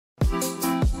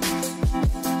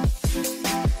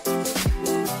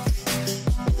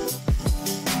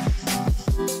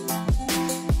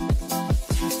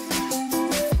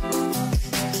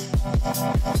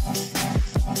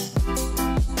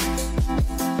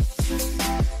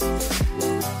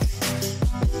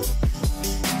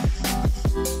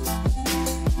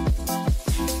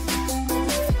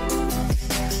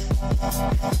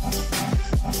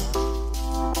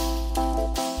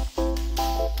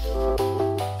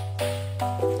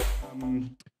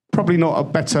probably not a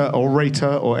better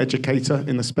orator or educator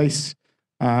in the space.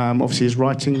 Obviously, his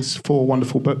writings, 4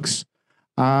 wonderful books.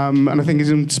 And I think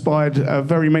he's inspired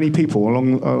very many people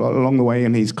along the way,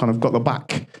 and he's kind of got the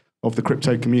back of the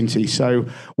crypto community. So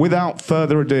without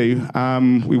further ado,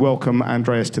 we welcome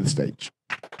Andreas to the stage.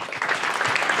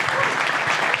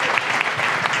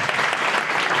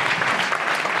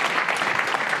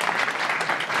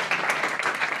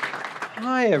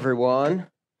 Hi, everyone.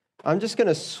 I'm just going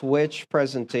to switch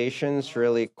presentations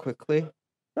really quickly.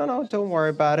 No, don't worry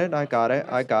about it. I got it.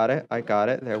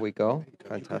 There we go.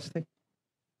 Fantastic.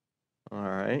 All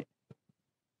right.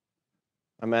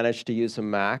 I managed to use a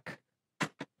Mac.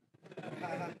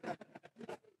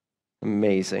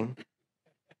 Amazing.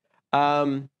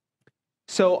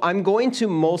 So I'm going to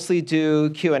mostly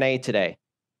do Q&A today,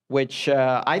 which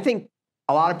I think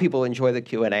a lot of people enjoy the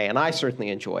Q&A, and I certainly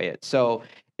enjoy it. So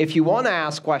if you want to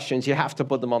ask questions, you have to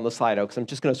put them on the Slido, because I'm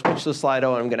just going to switch the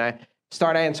Slido, and I'm going to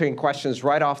start answering questions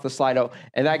right off the Slido.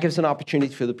 And that gives an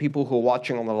opportunity for the people who are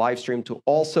watching on the live stream to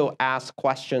also ask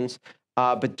questions.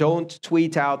 But don't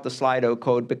tweet out the Slido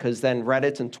code, because then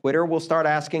Reddit and Twitter will start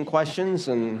asking questions,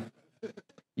 and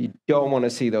you don't want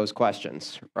to see those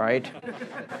questions, right?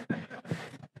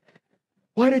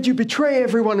 Why did you betray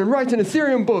everyone and write an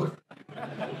Ethereum book?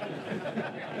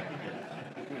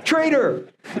 Traitor!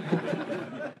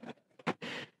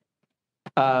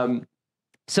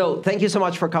 So thank you so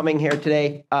much for coming here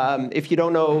today. If you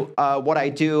don't know what I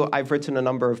do, I've written a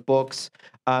number of books.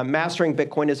 Mastering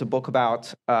Bitcoin is a book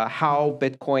about how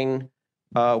Bitcoin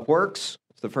works.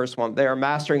 It's the first one there.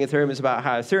 Mastering Ethereum is about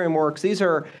how Ethereum works. These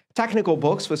are technical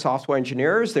books with software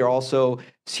engineers. They're also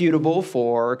suitable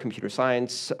for computer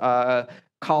science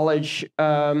college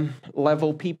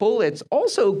level people. It's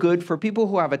also good for people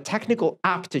who have a technical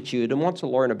aptitude and want to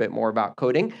learn a bit more about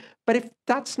coding. But if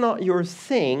that's not your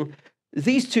thing,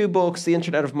 these 2 books, The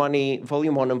Internet of Money,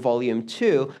 Volume 1 and Volume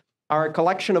 2, are a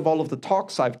collection of all of the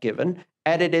talks I've given,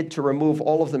 edited to remove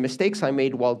all of the mistakes I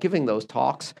made while giving those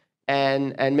talks,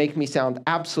 and make me sound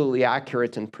absolutely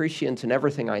accurate and prescient in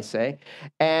everything I say.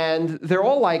 And they're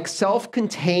all like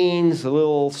self-contained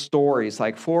little stories,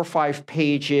 like 4 or 5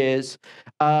 pages.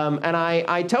 And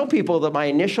I tell people that my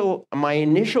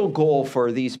initial goal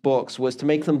for these books was to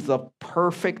make them the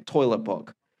perfect toilet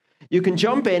book. You can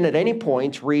jump in at any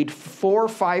point, read 4 or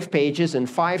 5 pages in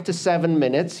 5 to 7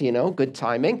 minutes, good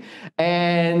timing,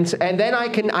 and then I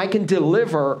can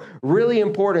deliver really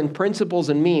important principles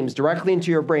and memes directly into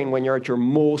your brain when you're at your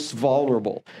most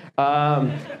vulnerable.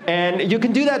 And you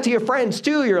can do that to your friends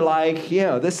too. You're like,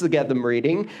 this will get them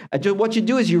reading. What you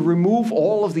do is you remove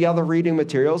all of the other reading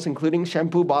materials, including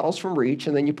shampoo bottles from Reach,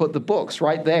 and then you put the books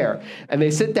right there. And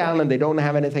they sit down and they don't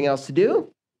have anything else to do.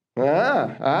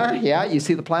 Yeah, you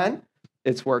see the plan?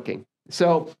 It's working.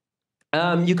 So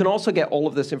you can also get all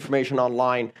of this information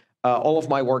online. All of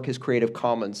my work is Creative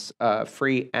Commons,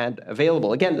 free and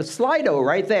available. Again, the Slido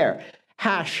right there,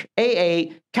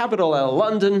 #AA, capital L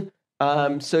London,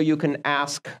 so you can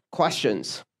ask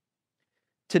questions.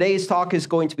 Today's talk is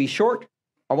going to be short.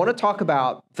 I want to talk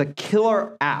about the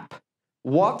killer app.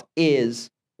 What is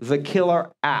the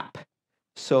killer app?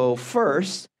 So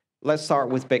first, let's start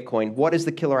with Bitcoin. What is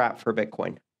the killer app for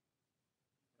Bitcoin?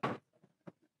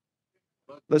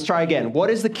 Let's try again. What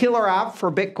is the killer app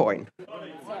for Bitcoin?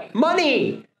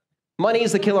 Money! Money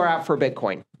is the killer app for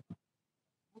Bitcoin.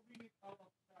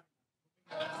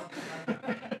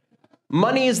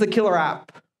 Money is the killer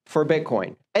app for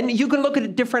Bitcoin. And you can look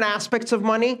at different aspects of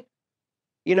money.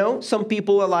 Some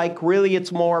people are like, really,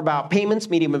 it's more about payments,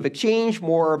 medium of exchange,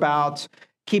 more about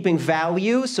keeping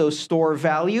value, so store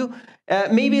value.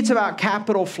 Maybe it's about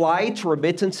capital flight,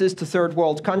 remittances to third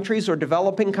world countries or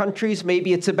developing countries.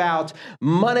 Maybe it's about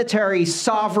monetary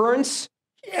sovereigns.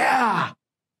 Yeah.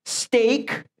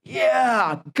 Steak.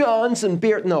 Yeah. Guns and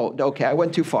beer. No, okay, I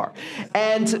went too far.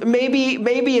 And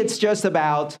maybe it's just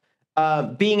about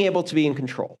being able to be in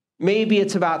control. Maybe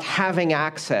it's about having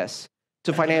access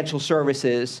to financial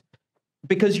services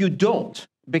because you don't.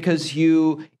 Because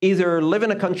you either live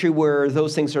in a country where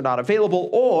those things are not available,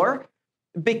 or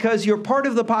because you're part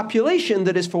of the population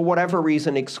that is, for whatever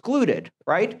reason, excluded,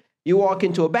 right? You walk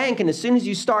into a bank, and as soon as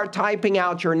you start typing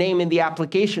out your name in the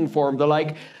application form, they're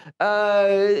like,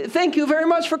 thank you very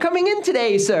much for coming in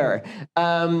today, sir.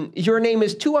 Your name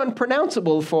is too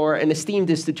unpronounceable for an esteemed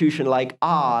institution like,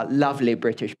 lovely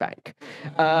British bank.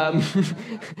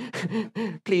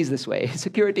 Please, this way.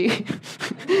 Security.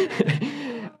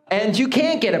 And you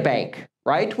can't get a bank,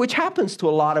 right? Which happens to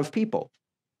a lot of people.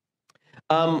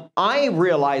 I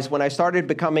realized when I started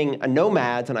becoming a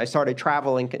nomad and I started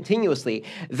traveling continuously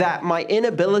that my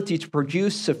inability to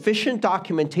produce sufficient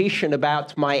documentation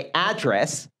about my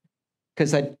address,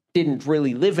 because I didn't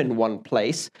really live in one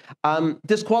place,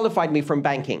 disqualified me from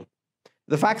banking.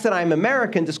 The fact that I'm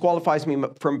American disqualifies me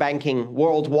from banking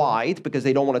worldwide because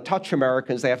they don't want to touch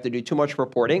Americans. They have to do too much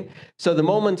reporting. So the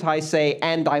moment I say,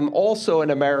 and I'm also an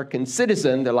American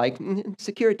citizen, they're like,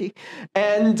 security.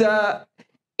 And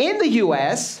in the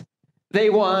US, they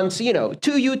want,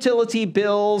 2 utility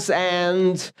bills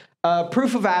and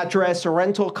proof of address, a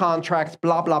rental contract,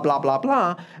 blah, blah, blah, blah,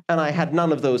 blah. And I had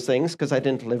none of those things because I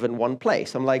didn't live in one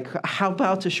place. I'm like, how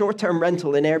about a short-term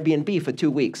rental in Airbnb for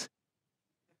 2 weeks?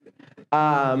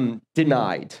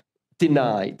 Denied,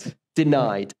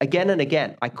 again and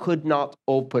again. I could not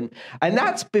open. And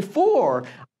that's before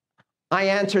I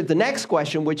answered the next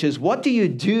question, which is, what do you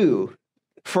do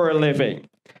for a living?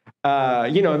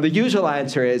 The usual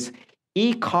answer is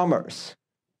e-commerce.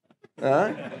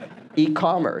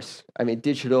 E-commerce. I mean,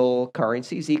 digital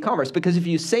currencies, e-commerce. Because if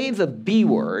you say the B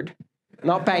word,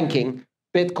 not banking,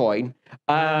 Bitcoin,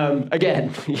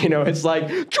 again, it's like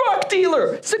drug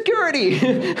dealer, security.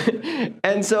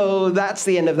 And so that's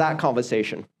the end of that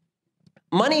conversation.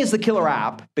 Money is the killer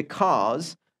app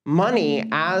because money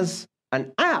as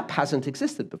an app hasn't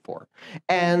existed before.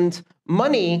 And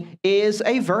money is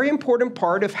a very important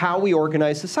part of how we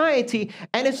organize society,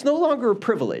 and it's no longer a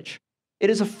privilege. It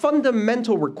is a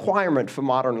fundamental requirement for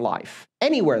modern life,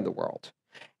 anywhere in the world.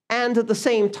 And at the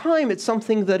same time, it's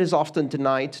something that is often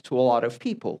denied to a lot of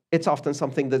people. It's often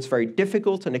something that's very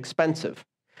difficult and expensive.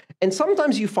 And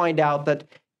sometimes you find out that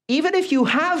even if you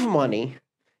have money,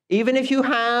 even if you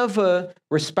have a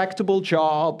respectable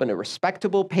job and a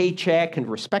respectable paycheck and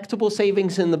respectable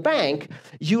savings in the bank,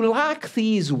 you lack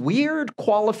these weird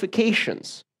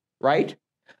qualifications, right?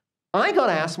 I got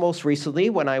asked most recently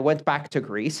when I went back to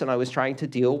Greece and I was trying to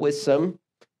deal with some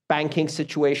banking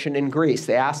situation in Greece.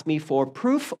 They asked me for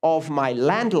proof of my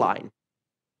landline.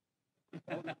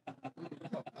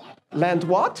 Land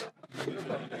what?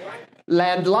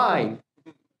 Landline.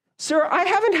 Sir, I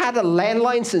haven't had a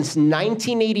landline since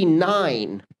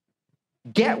 1989.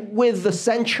 Get with the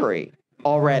century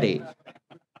already.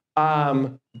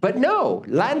 But no,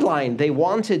 landline. They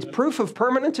wanted proof of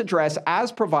permanent address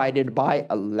as provided by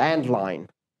a landline.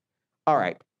 All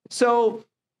right. So,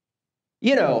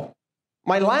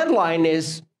 my landline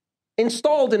is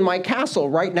installed in my castle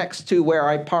right next to where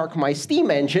I park my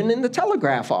steam engine in the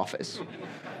telegraph office.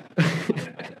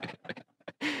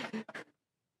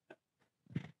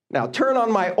 Now turn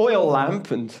on my oil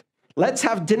lamp and let's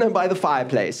have dinner by the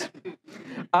fireplace.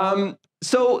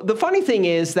 So the funny thing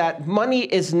is that money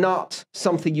is not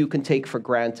something you can take for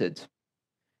granted.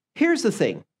 Here's the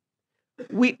thing.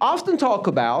 We often talk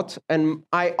about, and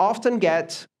I often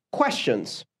get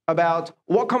questions about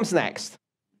what comes next.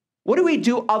 What do we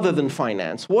do other than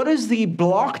finance? What is the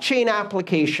blockchain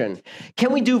application?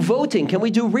 Can we do voting? Can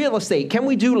we do real estate? Can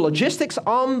we do logistics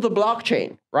on the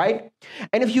blockchain, right?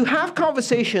 And if you have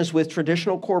conversations with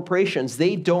traditional corporations,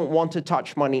 they don't want to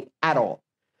touch money at all.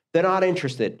 They're not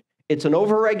interested. It's an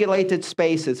overregulated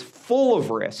space. It's full of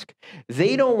risk.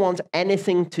 They don't want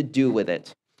anything to do with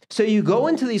it. So you go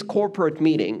into these corporate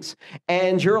meetings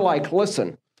and you're like,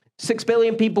 listen, 6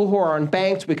 billion people who are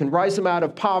unbanked, we can rise them out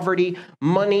of poverty.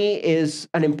 Money is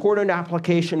an important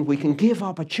application. We can give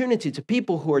opportunity to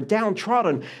people who are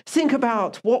downtrodden. Think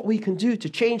about what we can do to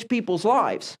change people's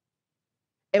lives.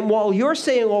 And while you're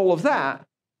saying all of that,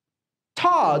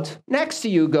 Todd next to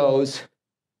you goes,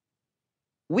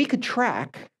 we could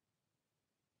track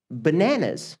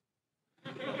bananas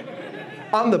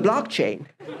on the blockchain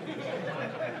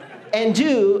and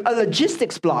do a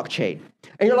logistics blockchain.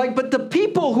 And you're like, but the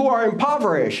people who are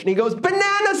impoverished. And he goes,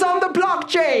 bananas on the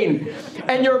blockchain.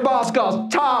 And your boss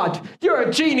goes, Todd, you're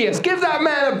a genius. Give that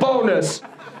man a bonus.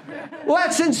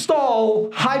 Let's install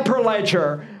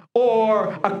Hyperledger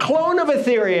or a clone of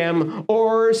Ethereum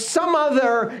or some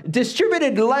other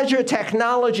distributed ledger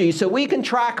technology so we can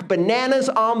track bananas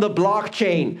on the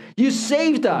blockchain. You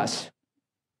saved us.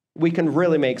 We can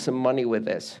really make some money with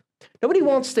this. Nobody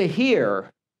wants to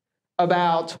hear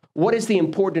about what is the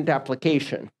important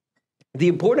application. The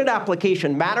important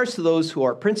application matters to those who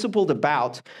are principled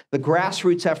about the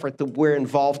grassroots effort that we're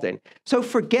involved in. So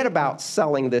forget about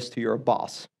selling this to your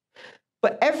boss.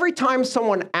 But every time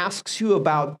someone asks you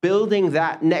about building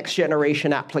that next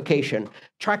generation application,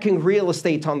 tracking real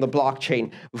estate on the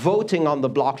blockchain, voting on the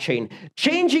blockchain,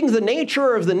 changing the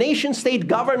nature of the nation-state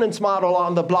governance model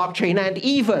on the blockchain, and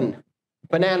even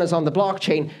bananas on the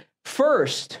blockchain,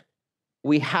 first,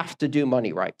 we have to do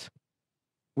money right.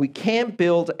 We can't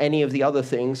build any of the other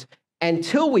things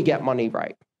until we get money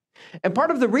right. And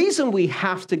part of the reason we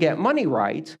have to get money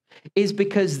right is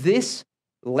because this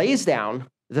lays down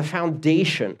the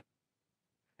foundation.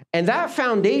 And that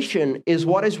foundation is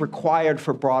what is required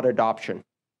for broad adoption.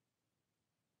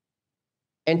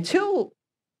 Until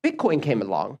Bitcoin came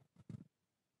along,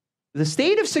 the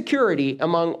state of security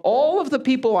among all of the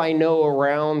people I know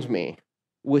around me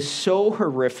was so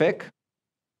horrific.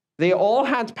 They all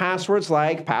had passwords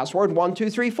like password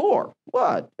 1234.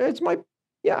 What? It's my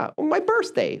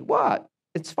birthday. What?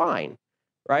 It's fine,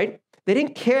 right? They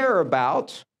didn't care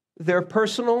about their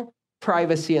personal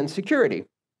privacy and security.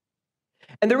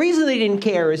 And the reason they didn't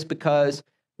care is because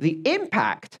the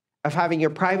impact of having your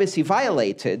privacy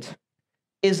violated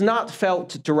is not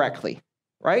felt directly,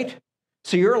 right?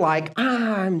 So you're like,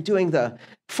 I'm doing the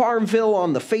Farmville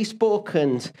on the Facebook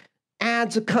and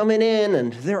ads are coming in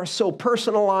and they're so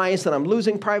personalized and I'm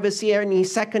losing privacy any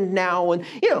second now. And,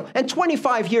 and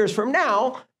 25 years from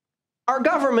now, our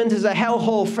government is a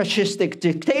hellhole fascistic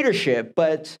dictatorship,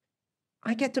 but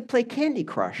I get to play Candy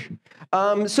Crush.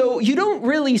 So you don't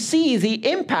really see the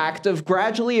impact of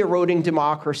gradually eroding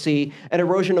democracy and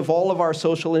erosion of all of our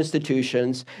social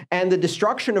institutions and the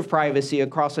destruction of privacy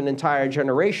across an entire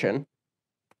generation,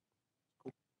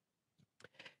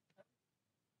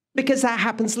 because that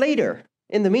happens later.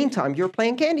 In the meantime, you're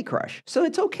playing Candy Crush, so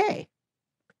it's okay.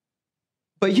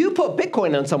 But you put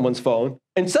Bitcoin on someone's phone,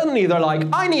 and suddenly they're like,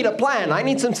 I need a plan. I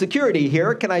need some security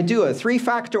here. Can I do a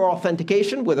 3-factor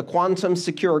authentication with a quantum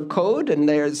secure code?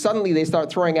 And suddenly they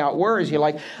start throwing out words. You're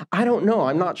like, I don't know.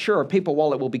 I'm not sure a paper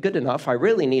wallet will be good enough. I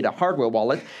really need a hardware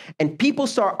wallet. And people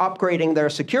start upgrading their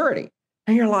security.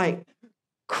 And you're like,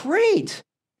 great,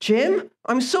 Jim.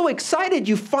 I'm so excited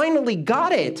you finally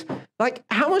got it. Like,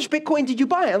 how much Bitcoin did you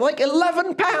buy? Like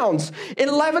 11 pounds.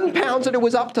 11 pounds, and it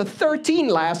was up to 13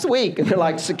 last week. And they're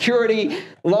like, security,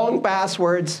 long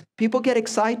passwords. People get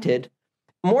excited.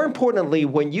 More importantly,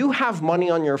 when you have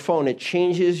money on your phone, it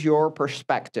changes your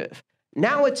perspective.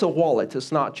 Now it's a wallet.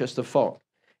 It's not just a phone.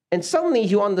 And suddenly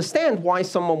you understand why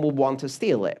someone will want to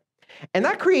steal it. And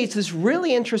that creates this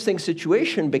really interesting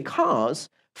situation because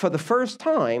for the first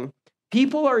time,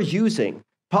 people are using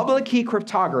public key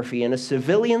cryptography in a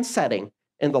civilian setting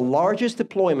in the largest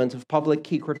deployment of public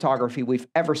key cryptography we've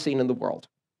ever seen in the world.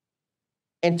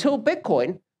 Until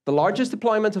Bitcoin, the largest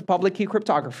deployment of public key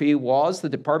cryptography was the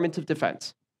Department of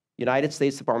Defense, United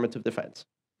States Department of Defense.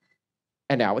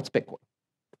 And now it's Bitcoin.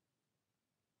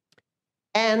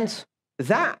 And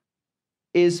that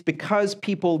is because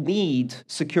people need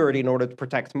security in order to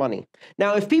protect money.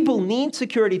 Now, if people need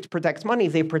security to protect money,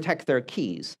 they protect their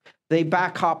keys. They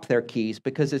back up their keys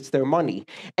because it's their money.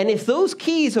 And if those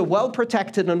keys are well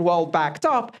protected and well backed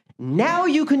up, now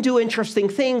you can do interesting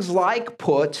things like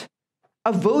put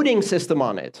a voting system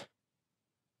on it.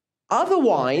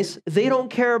 Otherwise, they don't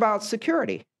care about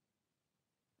security.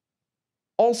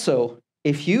 Also,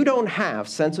 if you don't have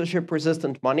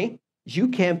censorship-resistant money, you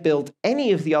can't build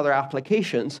any of the other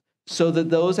applications so that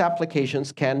those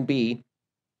applications can be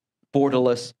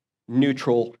borderless,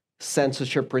 neutral,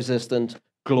 censorship-resistant,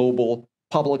 global,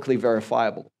 publicly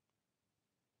verifiable.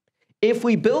 If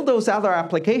we build those other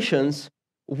applications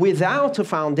without a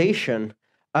foundation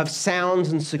of sound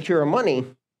and secure money,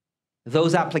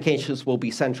 those applications will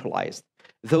be centralized.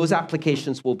 Those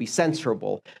applications will be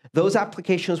censorable. Those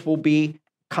applications will be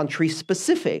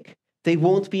country-specific. They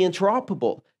won't be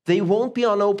interoperable. They won't be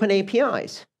on open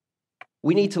APIs.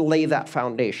 We need to lay that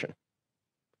foundation.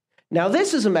 Now,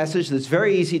 this is a message that's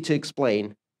very easy to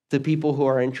explain to people who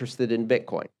are interested in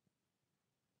Bitcoin.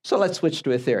 So let's switch to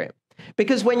Ethereum.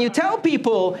 Because when you tell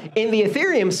people in the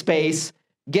Ethereum space,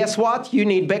 guess what? You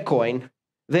need Bitcoin,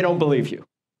 they don't believe you,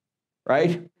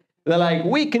 right? They're like,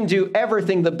 we can do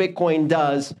everything that Bitcoin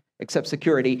does, except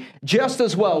security, just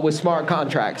as well with smart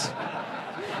contracts.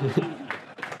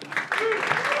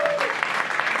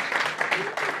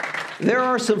 There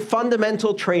are some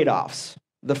fundamental trade-offs.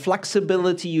 The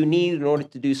flexibility you need in order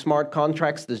to do smart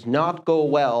contracts does not go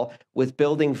well with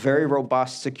building very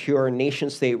robust, secure,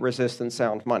 nation-state resistant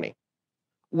sound money.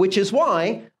 Which is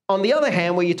why, on the other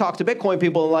hand, when you talk to Bitcoin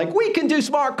people, they're like, we can do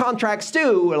smart contracts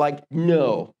too. We're like,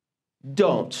 no,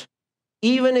 don't.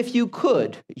 Even if you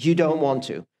could, you don't want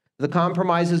to. The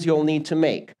compromises you'll need to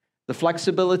make, the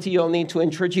flexibility you'll need to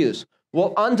introduce,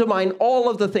 will undermine all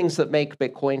of the things that make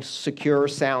Bitcoin secure,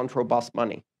 sound, robust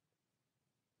money.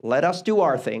 Let us do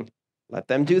our thing, let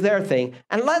them do their thing,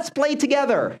 and let's play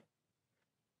together.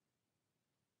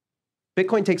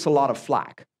 Bitcoin takes a lot of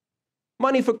flack.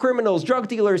 Money for criminals, drug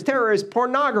dealers, terrorists,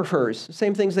 pornographers,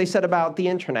 same things they said about the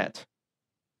internet.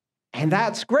 And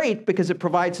that's great because it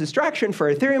provides distraction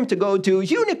for Ethereum to go to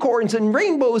unicorns and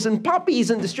rainbows and puppies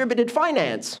and distributed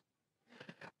finance.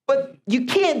 But you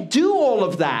can't do all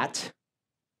of that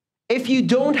if you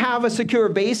don't have a secure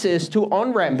basis to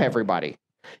on-ramp everybody.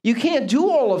 You can't do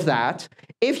all of that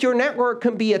if your network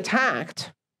can be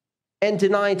attacked and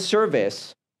denied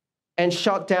service and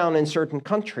shut down in certain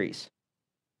countries.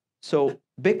 So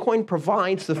Bitcoin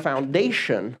provides the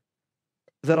foundation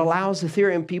that allows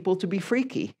Ethereum people to be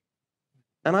freaky.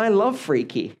 And I love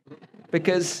freaky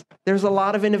because there's a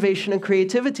lot of innovation and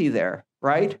creativity there,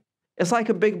 right? It's like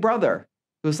a big brother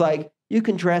who's like, you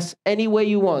can dress any way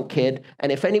you want, kid.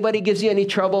 And if anybody gives you any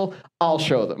trouble, I'll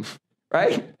show them,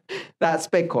 right? That's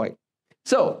Bitcoin.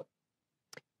 So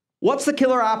what's the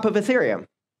killer app of Ethereum?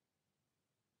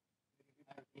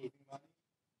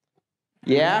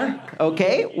 Yeah,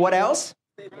 okay. What else?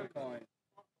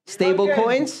 Stable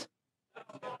coins.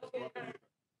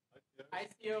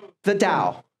 The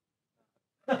DAO.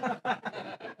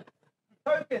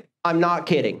 I'm not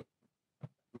kidding.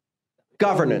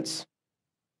 Governance.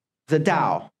 The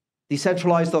DAO.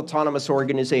 Decentralized autonomous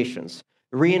organizations.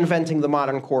 Reinventing the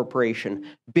modern corporation.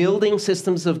 Building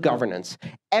systems of governance.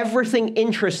 Everything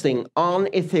interesting on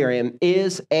Ethereum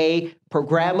is a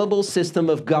programmable system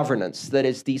of governance that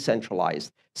is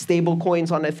decentralized. Stable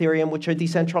coins on Ethereum, which are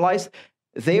decentralized,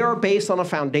 they are based on a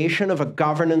foundation of a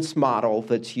governance model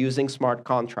that's using smart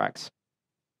contracts.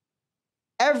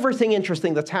 Everything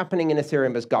interesting that's happening in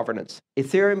Ethereum is governance.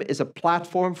 Ethereum is a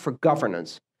platform for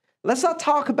governance. Let's not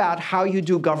talk about how you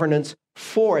do governance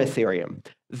for Ethereum.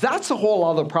 That's a whole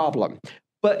other problem.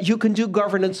 But you can do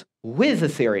governance with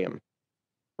Ethereum,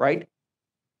 right?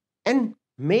 And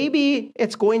maybe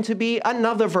it's going to be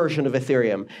another version of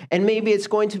Ethereum. And maybe it's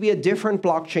going to be a different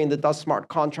blockchain that does smart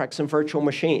contracts and virtual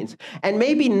machines. And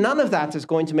maybe none of that is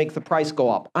going to make the price go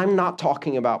up. I'm not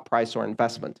talking about price or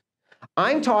investment.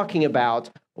 I'm talking about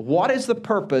what is the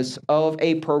purpose of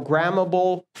a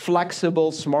programmable,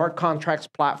 flexible, smart contracts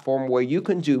platform where you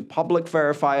can do public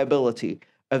verifiability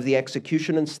of the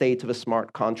execution and state of a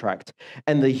smart contract.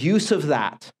 And the use of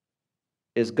that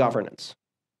is governance.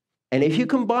 And if you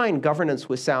combine governance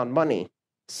with sound money,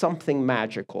 something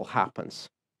magical happens.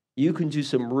 You can do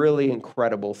some really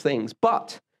incredible things,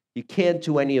 but you can't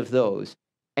do any of those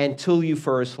until you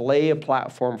first lay a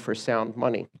platform for sound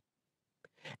money.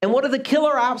 And what are the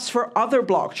killer apps for other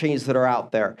blockchains that are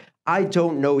out there? I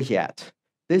don't know yet.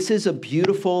 This is a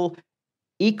beautiful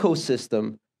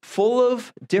ecosystem full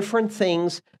of different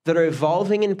things that are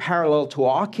evolving in parallel to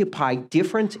occupy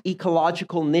different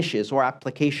ecological niches or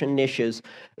application niches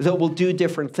that will do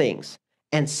different things.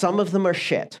 And some of them are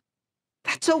shit.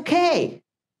 That's okay.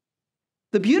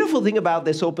 The beautiful thing about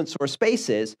this open source space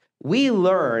is we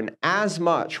learn as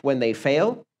much when they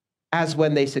fail as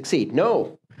when they succeed.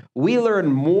 No, we learn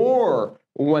more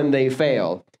when they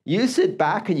fail. You sit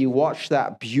back and you watch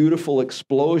that beautiful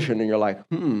explosion and you're like,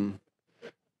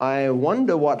 I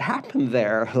wonder what happened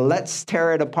there. Let's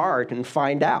tear it apart and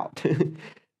find out.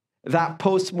 That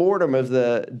post-mortem of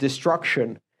the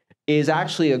destruction is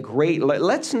actually a great,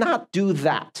 let's not do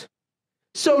that.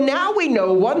 So now we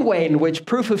know one way in which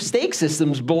proof-of-stake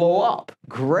systems blow up.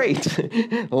 Great.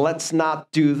 Let's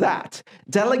not do that.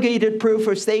 Delegated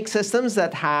proof-of-stake systems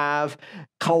that have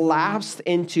collapsed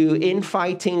into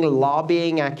infighting,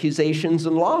 lobbying, accusations,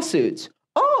 and lawsuits.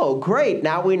 Oh, great.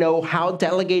 Now we know how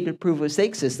delegated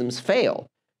proof-of-stake systems fail.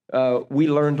 We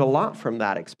learned a lot from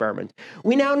that experiment.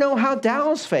 We now know how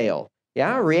DAOs fail.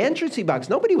 Yeah, reentrancy bugs.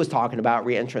 Nobody was talking about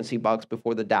reentrancy bugs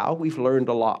before the DAO. We've learned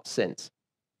a lot since.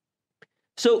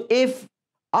 So if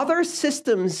other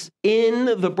systems in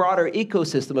the broader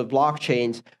ecosystem of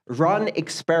blockchains run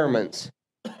experiments,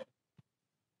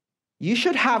 you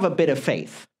should have a bit of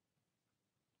faith.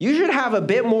 You should have a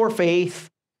bit more faith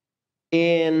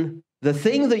in the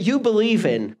thing that you believe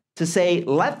in to say,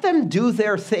 let them do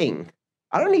their thing.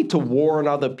 I don't need to warn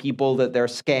other people that they're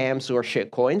scams or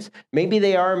shitcoins. Maybe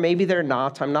they are, maybe they're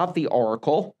not. I'm not the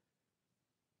oracle.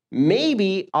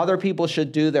 Maybe other people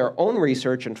should do their own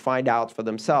research and find out for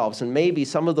themselves. And maybe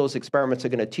some of those experiments are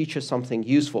going to teach us something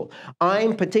useful.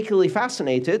 I'm particularly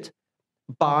fascinated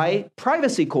by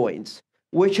privacy coins,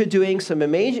 which are doing some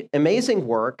amazing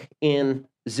work in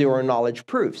zero-knowledge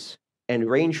proofs and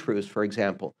range proofs, for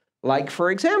example. Like, for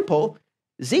example,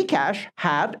 Zcash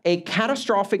had a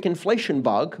catastrophic inflation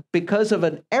bug because of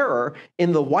an error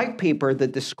in the white paper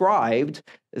that described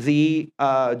the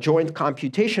joint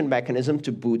computation mechanism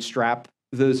to bootstrap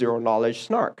the zero-knowledge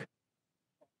snark.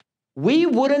 We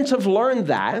wouldn't have learned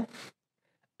that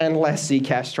unless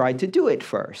Zcash tried to do it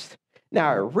first.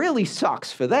 Now, it really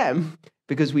sucks for them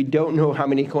because we don't know how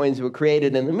many coins were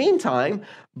created in the meantime,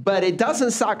 but it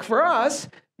doesn't suck for us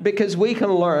because we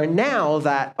can learn now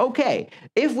that, okay,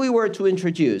 if we were to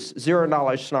introduce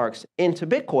zero-knowledge snarks into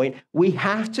Bitcoin, we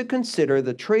have to consider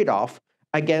the trade-off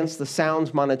against the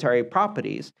sound monetary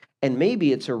properties. And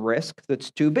maybe it's a risk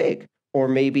that's too big. or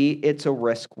maybe it's a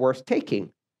risk worth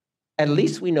taking. At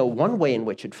least we know one way in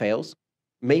which it fails.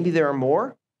 Maybe there are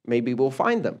more. Maybe we'll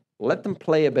find them. Let them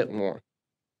play a bit more.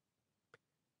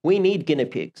 We need guinea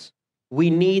pigs. We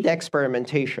need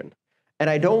experimentation. And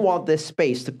I don't want this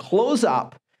space to close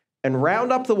up and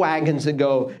round up the wagons and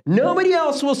go, nobody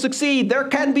else will succeed. There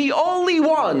can be only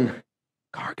one.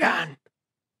 Gargan.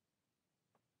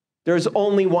 There's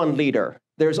only one leader.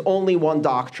 There's only one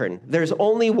doctrine. There's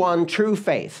only one true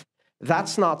faith.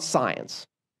 That's not science.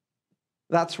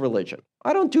 That's religion.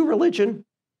 I don't do religion.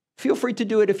 Feel free to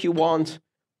do it if you want.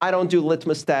 I don't do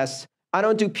litmus tests. I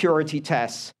don't do purity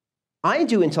tests. I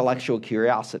do intellectual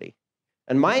curiosity.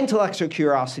 And my intellectual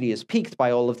curiosity is piqued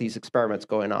by all of these experiments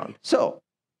going on. So,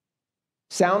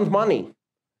 sound money,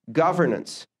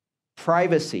 governance,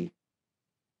 privacy,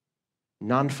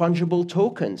 non-fungible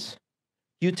tokens,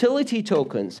 utility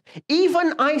tokens,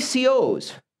 even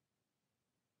ICOs.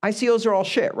 ICOs are all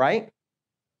shit, right?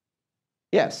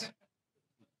 Yes.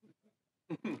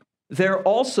 They're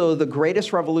also the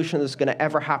greatest revolution that's going to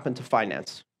ever happen to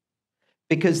finance,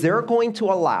 because they're going to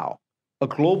allow a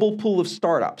global pool of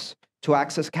startups to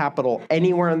access capital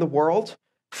anywhere in the world,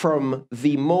 from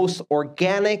the most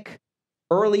organic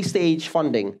early stage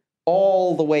funding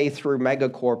all the way through mega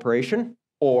corporation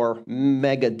or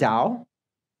mega DAO,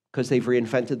 because they've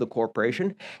reinvented the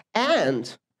corporation.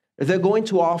 And they're going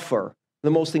to offer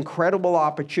the most incredible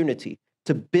opportunity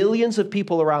to billions of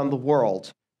people around the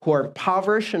world who are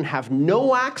impoverished and have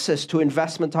no access to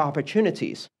investment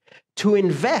opportunities, to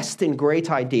invest in great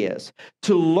ideas,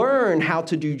 to learn how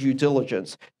to do due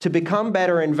diligence, to become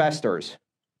better investors.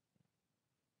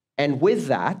 And with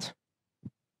that,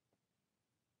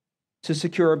 to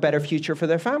secure a better future for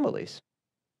their families.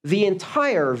 The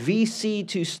entire VC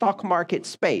to stock market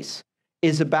space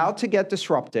is about to get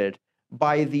disrupted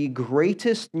by the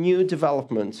greatest new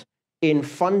development in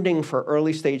funding for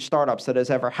early stage startups that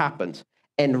has ever happened.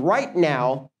 And right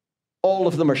now, all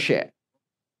of them are shit.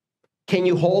 Can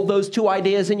you hold those two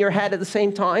ideas in your head at the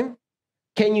same time?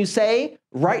 Can you say,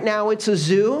 right now it's a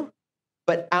zoo,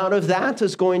 but out of that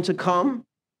is going to come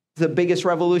the biggest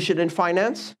revolution in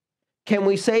finance? Can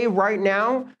we say right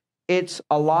now it's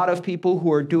a lot of people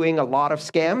who are doing a lot of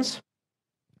scams?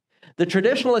 The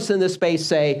traditionalists in this space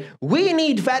say, we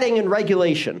need vetting and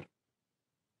regulation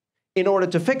in order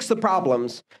to fix the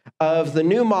problems of the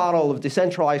new model of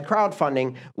decentralized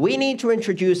crowdfunding. We need to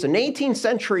introduce an 18th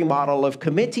century model of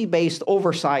committee-based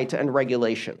oversight and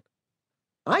regulation.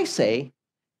 I say,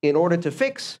 in order to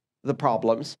fix the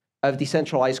problems of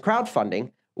decentralized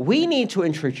crowdfunding, we need to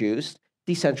introduce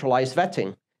decentralized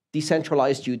vetting,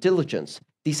 decentralized due diligence,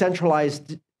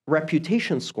 decentralized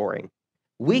reputation scoring.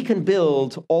 We can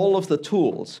build all of the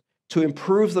tools to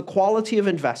improve the quality of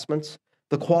investments,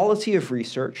 the quality of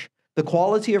research, the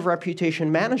quality of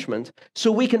reputation management,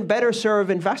 so we can better serve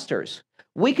investors.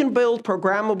 We can build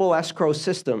programmable escrow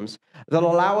systems that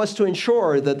allow us to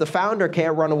ensure that the founder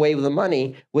can't run away with the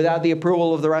money without the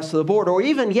approval of the rest of the board, or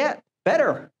even yet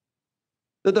better,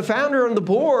 that the founder and the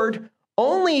board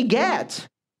only get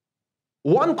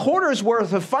 1/4's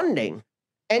worth of funding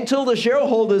until the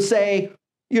shareholders say,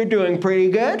 you're doing pretty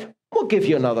good, we'll give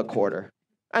you another quarter.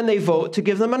 And they vote to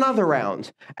give them another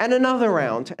round,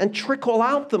 and trickle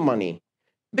out the money.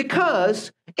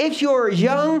 Because if you're a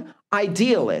young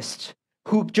idealist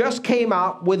who just came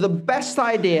out with the best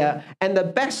idea and the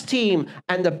best team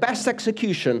and the best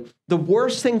execution, the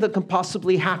worst thing that can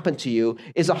possibly happen to you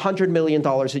is $100 million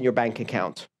in your bank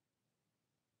account.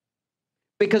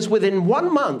 Because within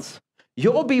 1 month,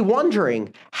 you'll be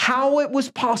wondering how it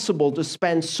was possible to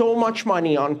spend so much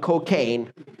money on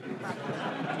cocaine,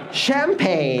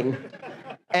 champagne,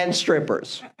 and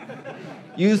strippers.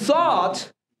 You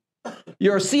thought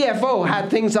your CFO had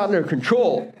things under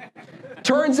control.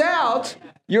 Turns out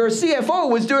your CFO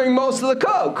was doing most of the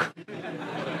coke.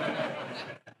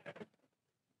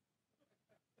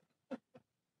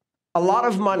 A lot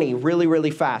of money really,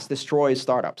 really fast destroys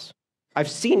startups. I've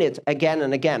seen it again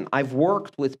and again. I've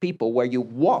worked with people where you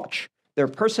watch their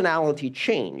personality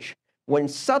change when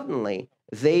suddenly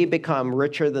they become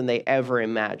richer than they ever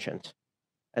imagined.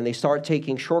 And they start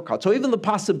taking shortcuts. So even the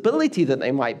possibility that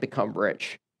they might become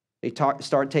rich, they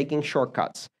start taking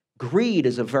shortcuts. Greed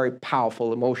is a very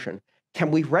powerful emotion.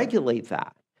 Can we regulate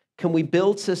that? Can we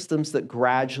build systems that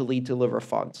gradually deliver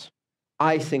funds?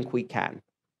 I think we can.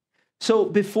 So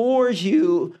before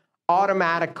you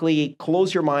automatically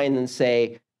close your mind and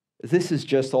say, this is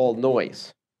just all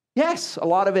noise. Yes, a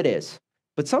lot of it is,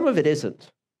 but some of it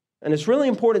isn't. And it's really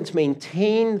important to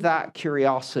maintain that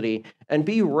curiosity and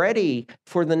be ready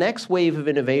for the next wave of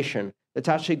innovation that's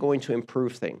actually going to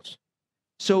improve things.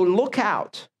 So look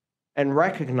out and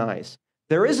recognize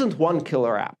There isn't one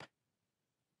killer app.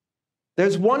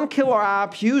 There's one killer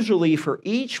app usually for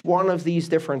each one of these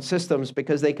different systems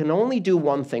because they can only do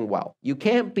one thing well. You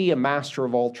can't be a master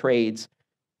of all trades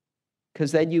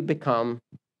because then you become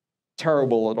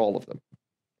terrible at all of them.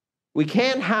 We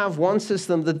can't have one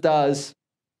system that does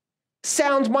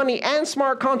sound money and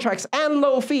smart contracts and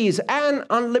low fees and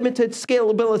unlimited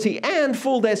scalability and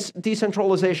full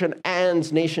decentralization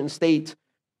and nation-state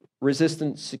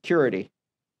resistant security.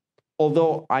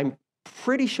 Although I'm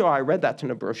pretty sure I read that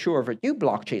in a brochure of a new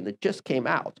blockchain that just came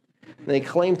out. And they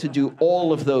claim to do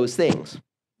all of those things.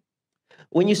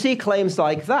 When you see claims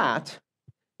like that,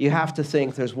 you have to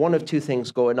think there's one of two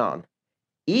things going on.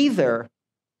 Either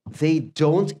they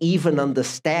don't even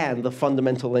understand the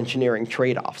fundamental engineering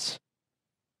trade-offs.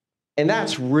 And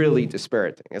that's really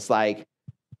dispiriting. It's like,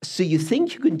 so you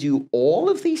think you can do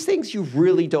all of these things? You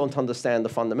really don't understand the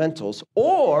fundamentals,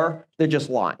 or they're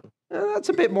just lying. That's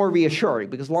a bit more reassuring,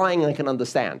 because lying I can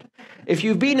understand. If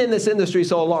you've been in this industry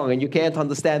so long and you can't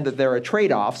understand that there are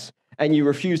trade-offs, and you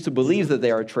refuse to believe that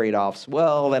there are trade-offs,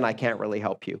 well, then I can't really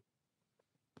help you.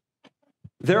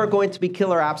 There are going to be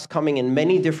killer apps coming in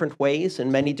many different ways, in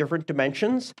many different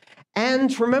dimensions.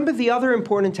 And remember the other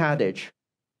important adage.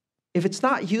 If it's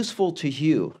not useful to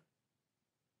you,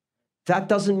 that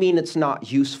doesn't mean it's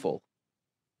not useful.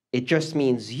 It just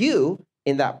means you,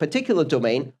 in that particular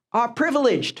domain, are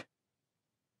privileged.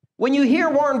 When you hear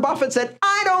Warren Buffett said,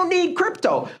 I don't need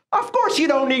crypto, of course you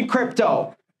don't need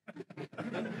crypto.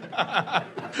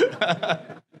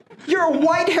 You're a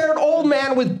white-haired old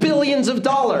man with billions of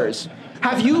dollars.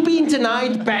 Have you been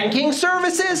denied banking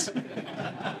services?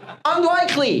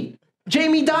 Unlikely.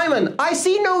 Jamie Dimon, I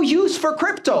see no use for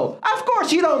crypto. Of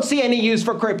course you don't see any use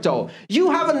for crypto.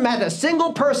 You haven't met a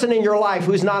single person in your life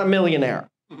who's not a millionaire.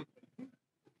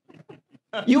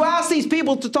 You ask these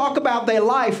people to talk about their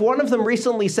life. One of them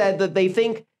recently said that they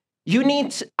think you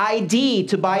need ID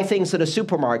to buy things at a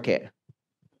supermarket.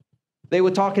 They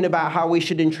were talking about how we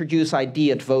should introduce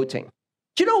ID at voting.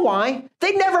 Do you know why?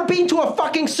 They've never been to a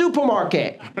fucking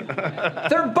supermarket.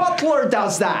 Their butler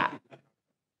does that,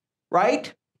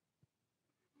 right?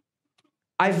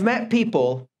 I've met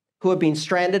people who have been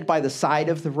stranded by the side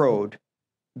of the road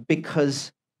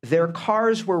because their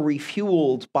cars were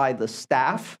refueled by the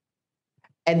staff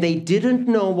and they didn't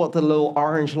know what the little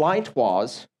orange light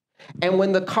was. And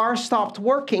when the car stopped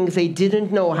working, they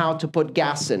didn't know how to put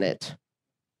gas in it.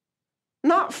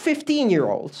 Not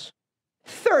 15-year-olds,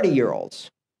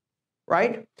 30-year-olds,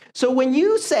 right? So when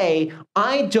you say,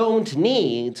 I don't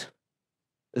need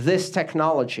this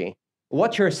technology,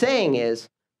 what you're saying is,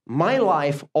 my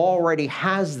life already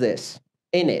has this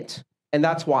in it, and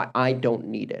that's why I don't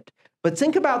need it. But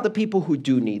think about the people who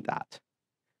do need that.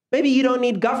 Maybe you don't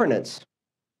need governance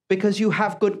because you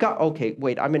have good okay,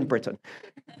 wait, I'm in Britain.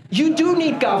 You do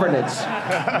need governance.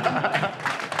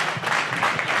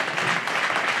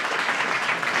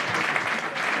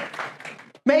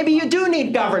 Maybe you do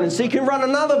need governance so you can run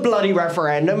another bloody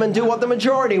referendum and do what the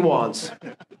majority wants.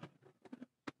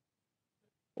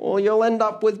 Or you'll end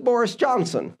up with Boris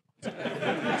Johnson.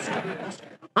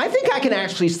 I think I can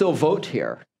actually still vote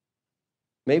here.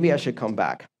 Maybe I should come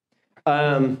back.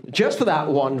 Just for that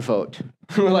one vote.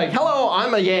 We're like, hello,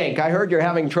 I'm a Yank. I heard you're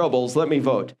having troubles. Let me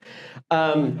vote.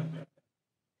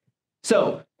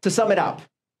 So, to sum it up,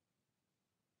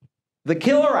 the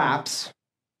killer apps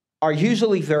are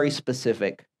usually very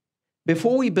specific.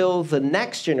 Before we build the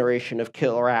next generation of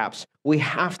killer apps, we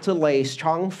have to lay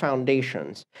strong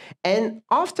foundations. And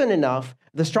often enough,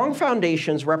 the strong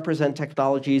foundations represent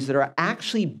technologies that are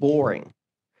actually boring.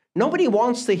 Nobody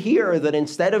wants to hear that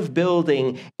instead of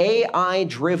building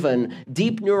AI-driven,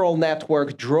 deep neural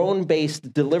network,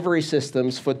 drone-based delivery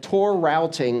systems for Tor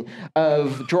routing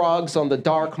of drugs on the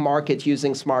dark market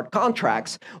using smart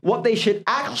contracts, what they should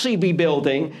actually be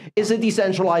building is a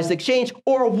decentralized exchange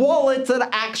or a wallet that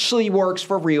actually works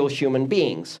for real human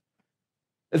beings,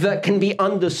 that can be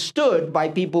understood by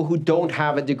people who don't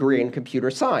have a degree in computer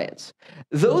science.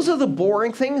 Those are the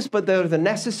boring things, but they're the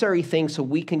necessary things so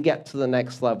we can get to the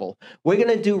next level. We're going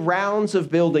to do rounds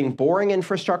of building boring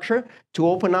infrastructure to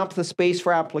open up the space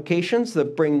for applications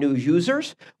that bring new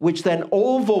users, which then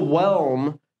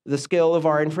overwhelm the scale of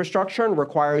our infrastructure and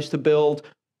require us to build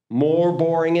more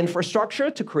boring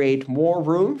infrastructure to create more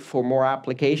room for more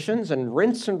applications, and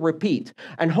rinse and repeat.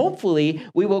 And hopefully,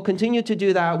 we will continue to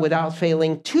do that without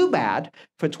failing too bad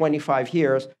for 25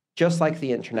 years, just like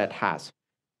the internet has.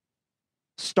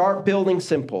 Start building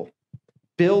simple.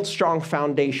 Build strong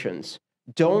foundations.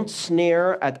 Don't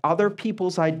sneer at other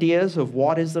people's ideas of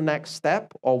what is the next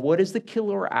step or what is the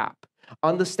killer app.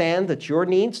 Understand that your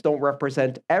needs don't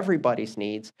represent everybody's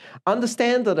needs.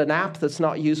 Understand that an app that's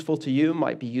not useful to you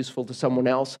might be useful to someone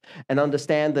else. And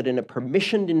understand that in a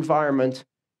permissioned environment,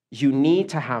 you need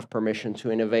to have permission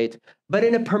to innovate. But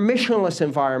in a permissionless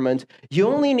environment, you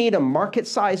only need a market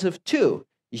size of 2.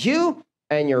 You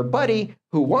and your buddy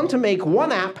who want to make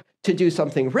one app to do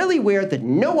something really weird that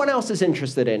no one else is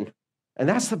interested in. And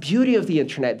that's the beauty of the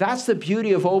internet. That's the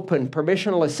beauty of open,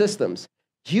 permissionless systems.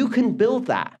 You can build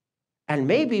that. And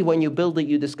maybe when you build it,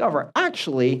 you discover,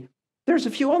 actually, there's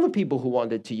a few other people who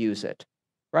wanted to use it,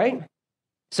 right?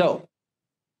 So,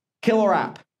 killer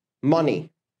app,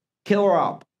 money. Killer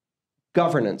app,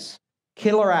 governance.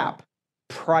 Killer app,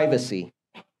 privacy.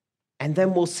 And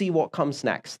then we'll see what comes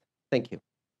next. Thank you.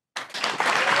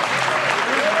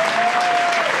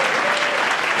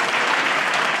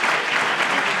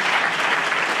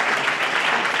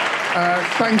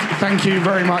 Thank you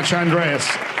very much, Andreas.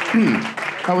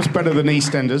 That was better than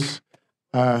EastEnders,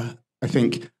 I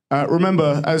think.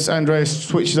 Remember, as Andreas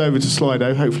switches over to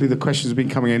Slido, hopefully the questions have been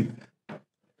coming in.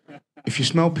 If you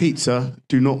smell pizza,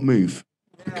 do not move,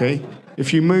 okay?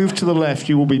 If you move to the left,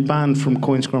 you will be banned from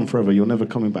CoinScrum forever. You're never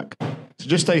coming back. So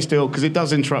just stay still, because it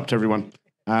does interrupt everyone.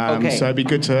 Okay. So it'd be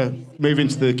good to move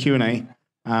into the Q&A,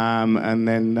 and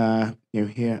then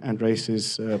hear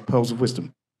Andreas's pearls of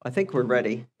wisdom. I think we're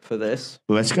ready for this.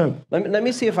 Let's go. Let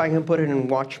me see if I can put it in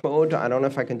watch mode. I don't know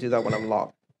if I can do that when I'm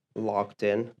logged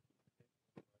in.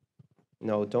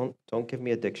 No, don't give me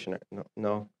a dictionary.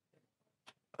 No.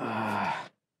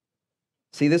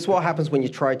 See, this is what happens when you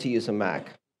try to use a Mac.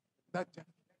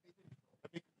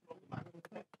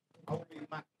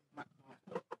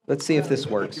 Let's see if this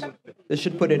works. This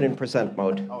should put it in present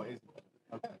mode.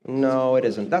 No, it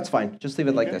isn't. That's fine. Just leave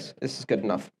it like this. This is good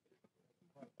enough.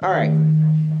 All right.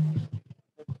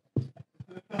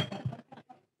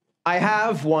 I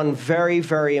have one very,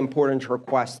 very important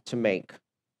request to make.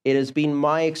 It has been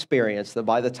my experience that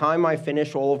by the time I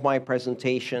finish all of my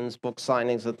presentations, book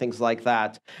signings, and things like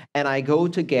that, and I go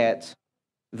to get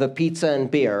the pizza and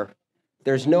beer,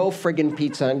 there's no friggin'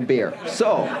 pizza and beer.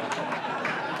 So,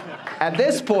 at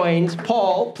this point,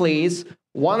 Paul, please,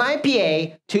 1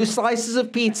 IPA, 2 slices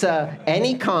of pizza,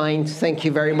 any kind, thank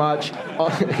you very much.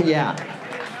 Yeah.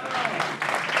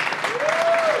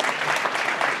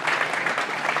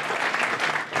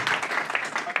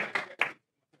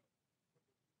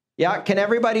 Yeah, can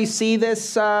everybody see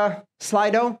this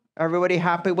Slido? Everybody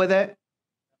happy with it?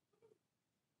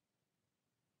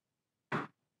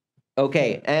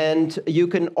 Okay, and you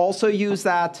can also use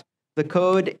that. The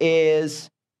code is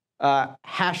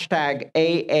hashtag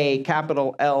AA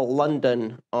capital L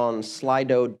London on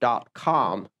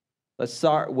slido.com. Let's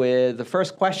start with the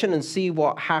first question and see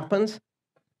what happens.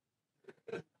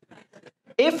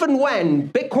 If and when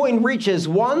Bitcoin reaches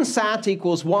 1 sat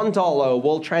equals $1,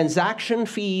 will transaction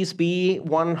fees be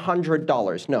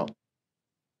 $100? No.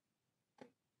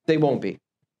 They won't be,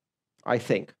 I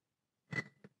think.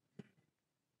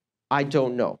 I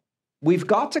don't know. We've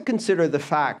got to consider the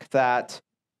fact that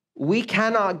we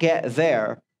cannot get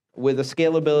there with the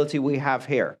scalability we have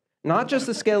here. Not just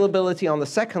the scalability on the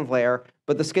second layer,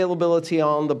 but the scalability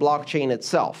on the blockchain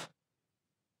itself.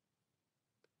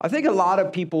 I think a lot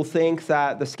of people think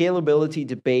that the scalability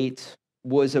debate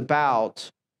was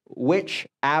about which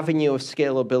avenue of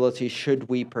scalability should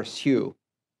we pursue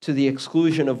to the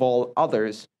exclusion of all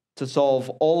others to solve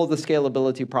all of the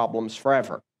scalability problems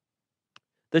forever.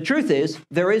 The truth is,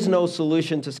 there is no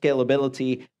solution to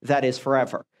scalability that is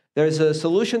forever. There's a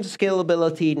solution to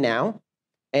scalability now,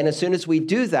 and as soon as we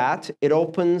do that, it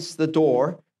opens the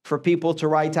door for people to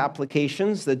write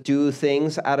applications that do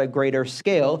things at a greater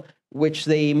scale, which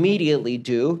they immediately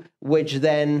do, which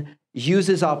then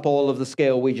uses up all of the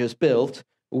scale we just built,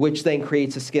 which then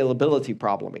creates a scalability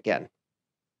problem again.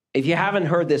 If you haven't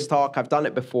heard this talk, I've done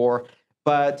it before,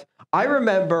 but I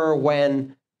remember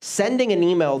when sending an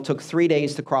email took 3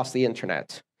 days to cross the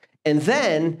internet. And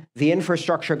then the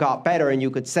infrastructure got better and you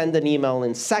could send an email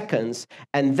in seconds,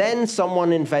 and then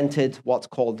someone invented what's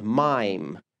called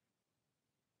MIME.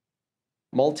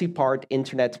 Multi-part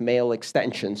internet mail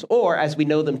extensions, or as we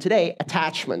know them today,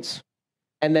 attachments.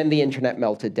 And then the internet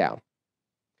melted down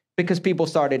because people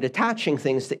started attaching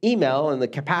things to email and the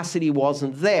capacity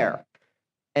wasn't there.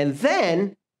 And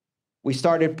then we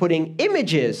started putting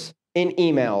images in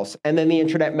emails, and then the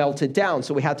internet melted down.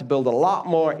 So we had to build a lot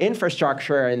more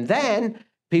infrastructure, and then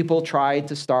people tried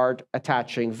to start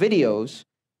attaching videos.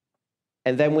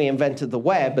 And then we invented the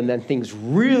web, and then things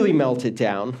really melted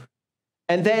down.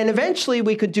 And then eventually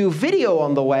we could do video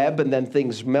on the web, and then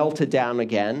things melted down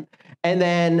again. And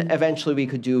then eventually we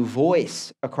could do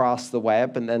voice across the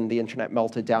web, and then the internet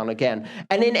melted down again.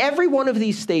 And in every one of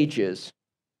these stages,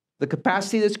 the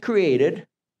capacity that's created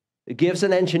gives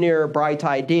an engineer a bright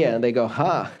idea, and they go,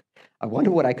 I wonder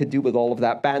what I could do with all of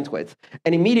that bandwidth.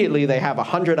 And immediately they have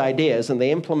 100 ideas, and they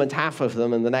implement half of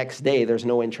them, and the next day there's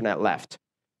no internet left,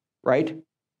 right?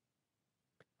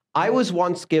 I was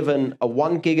once given a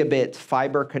 1 gigabit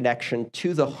fiber connection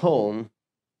to the home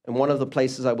in one of the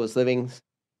places I was living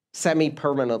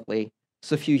semi-permanently.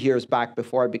 It's a few years back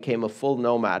before I became a full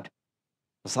nomad.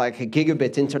 It's like a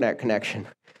gigabit internet connection.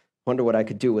 Wonder what I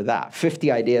could do with that.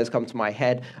 50 ideas come to my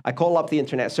head. I call up the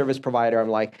internet service provider. I'm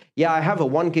like, yeah, I have a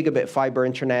 1 gigabit fiber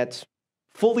internet,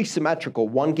 fully symmetrical,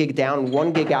 1 gig down,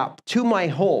 1 gig up to my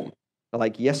home. They're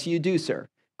like, yes, you do, sir.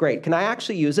 Great. Can I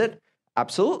actually use it?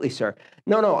 Absolutely, sir.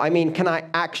 No, I mean, can I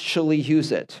actually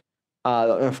use it?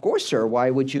 Of course, sir. Why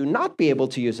would you not be able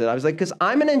to use it? I was like, because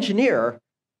I'm an engineer.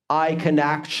 I can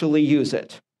actually use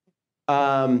it.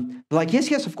 Like,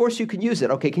 yes, of course you can use it.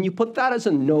 Okay, can you put that as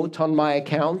a note on my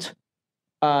account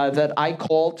that I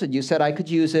called and you said I could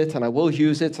use it and I will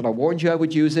use it and I warned you I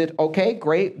would use it? Okay,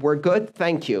 great, we're good,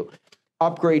 thank you.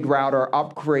 Upgrade router,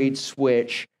 upgrade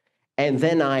switch, and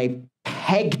then I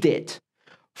pegged it.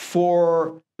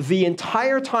 For the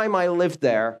entire time I lived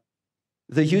there,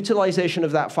 the utilization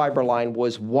of that fiber line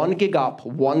was 1 gig up,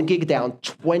 1 gig down,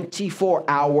 24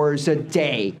 hours a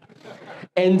day.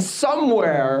 And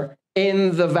somewhere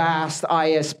in the vast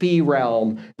ISP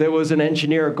realm, there was an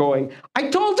engineer going, I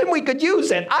told him we could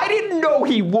use it. I didn't know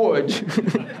he would.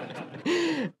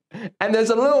 And there's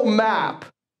a little map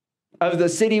of the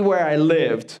city where I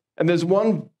lived. And there's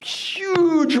one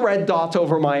huge red dot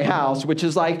over my house, which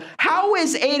is like, how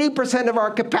is 80% of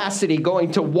our capacity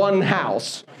going to one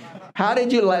house? How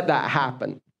did you let that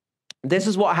happen? This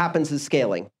is what happens in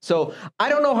scaling. So I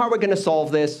don't know how we're going to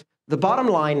solve this. The bottom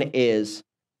line is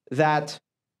that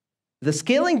the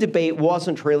scaling debate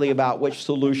wasn't really about which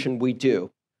solution we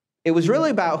do. It was really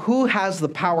about who has the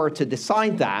power to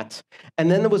decide that.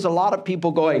 And then there was a lot of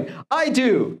people going, I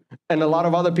do. And a lot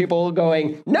of other people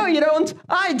going, no, you don't,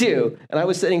 I do. And I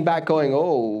was sitting back going,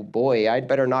 oh boy, I'd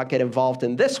better not get involved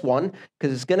in this one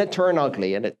because it's going to turn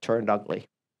ugly. And it turned ugly.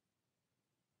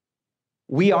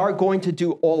 We are going to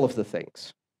do all of the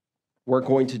things. We're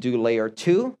going to do layer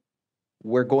 2.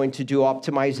 We're going to do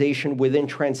optimization within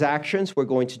transactions. We're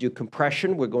going to do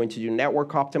compression. We're going to do network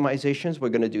optimizations. We're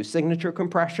going to do signature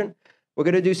compression. We're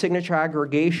going to do signature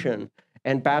aggregation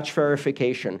and batch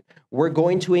verification. We're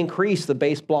going to increase the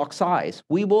base block size.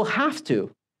 We will have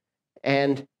to.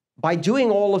 And by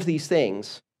doing all of these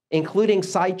things, including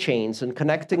side chains and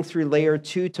connecting through layer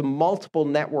 2 to multiple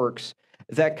networks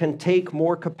that can take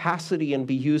more capacity and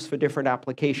be used for different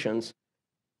applications,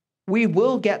 we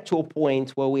will get to a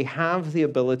point where we have the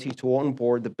ability to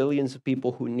onboard the billions of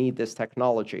people who need this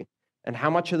technology. And how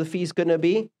much are the fees going to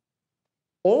be?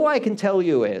 All I can tell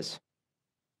you is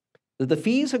that the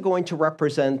fees are going to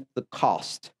represent the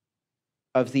cost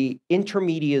of the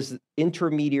intermediaries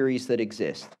that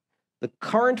exist. The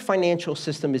current financial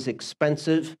system is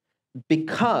expensive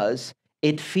because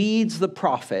it feeds the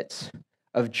profits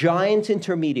of giant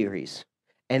intermediaries,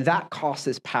 and that cost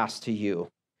is passed to you.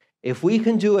 If we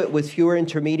can do it with fewer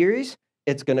intermediaries,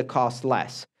 it's going to cost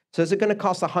less. So is it going to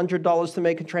cost $100 to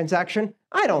make a transaction?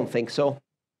 I don't think so.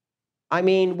 I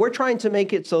mean, we're trying to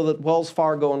make it so that Wells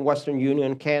Fargo and Western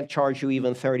Union can't charge you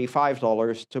even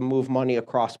 $35 to move money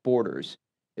across borders.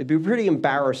 It'd be pretty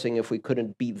embarrassing if we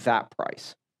couldn't beat that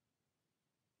price.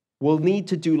 We'll need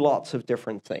to do lots of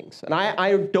different things. And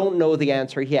I don't know the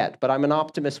answer yet, but I'm an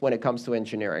optimist when it comes to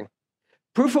engineering.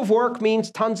 Proof of work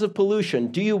means tons of pollution.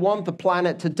 Do you want the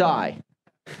planet to die?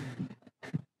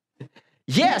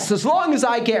 Yes, as long as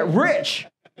I get rich.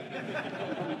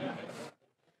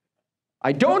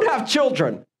 I don't have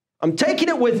children. I'm taking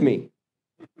it with me.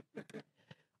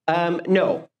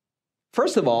 No.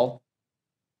 First of all,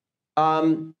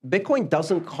 Bitcoin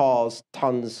doesn't cause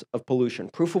tons of pollution.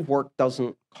 Proof of work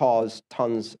doesn't cause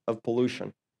tons of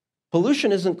pollution.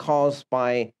 Pollution isn't caused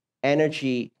by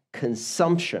energy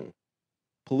consumption.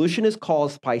 Pollution is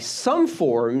caused by some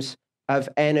forms of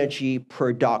energy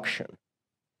production.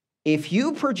 If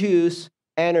you produce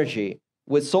energy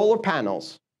with solar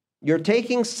panels, you're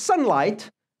taking sunlight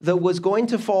that was going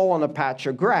to fall on a patch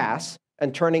of grass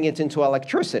and turning it into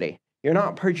electricity. You're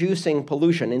not producing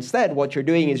pollution. Instead, what you're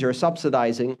doing is you're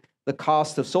subsidizing the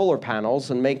cost of solar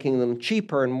panels and making them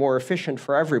cheaper and more efficient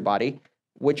for everybody,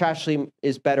 which actually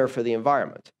is better for the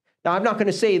environment. Now, I'm not going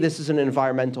to say this is an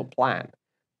environmental plan.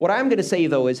 What I'm going to say,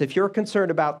 though, is if you're concerned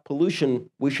about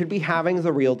pollution, we should be having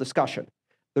the real discussion.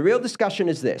 The real discussion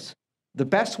is this. The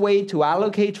best way to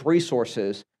allocate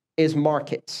resources is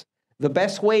markets. The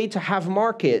best way to have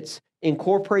markets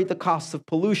incorporate the cost of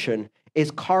pollution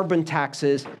is carbon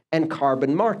taxes and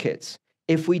carbon markets.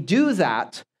 If we do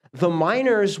that, the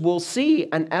miners will see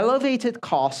an elevated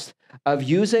cost of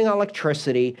using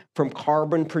electricity from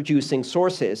carbon-producing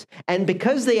sources. And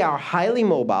because they are highly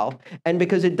mobile, and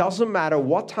because it doesn't matter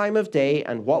what time of day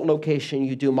and what location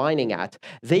you do mining at,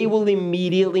 they will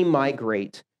immediately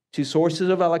migrate to sources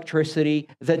of electricity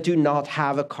that do not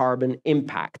have a carbon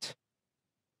impact.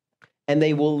 And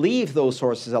they will leave those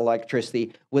sources of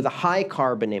electricity with a high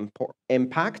carbon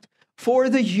impact for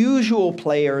the usual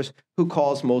players who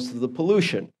cause most of the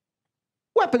pollution.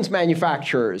 Weapons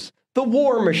manufacturers, the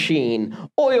war machine,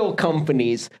 oil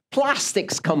companies,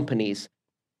 plastics companies.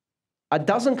 A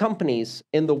dozen companies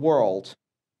in the world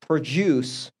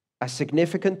produce a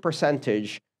significant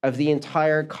percentage of the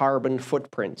entire carbon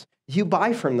footprint. You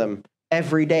buy from them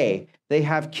every day. They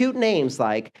have cute names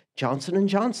like Johnson &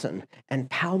 Johnson and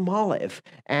Palmolive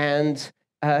and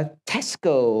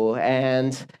Tesco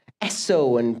and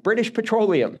Esso and British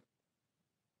Petroleum.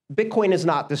 Bitcoin is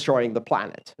not destroying the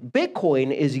planet.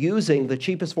 Bitcoin is using the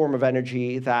cheapest form of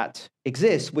energy that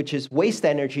exists, which is waste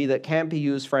energy that can't be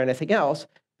used for anything else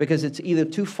because it's either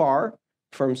too far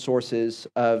from sources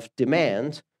of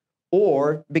demand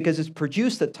or because it's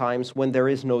produced at times when there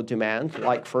is no demand,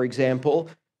 like, for example,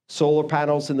 solar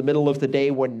panels in the middle of the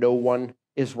day when no one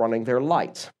is running their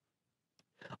lights.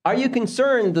 Are you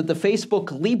concerned that the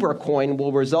Facebook Libra coin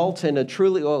will result in a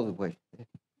truly... Oh, wait.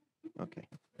 Okay.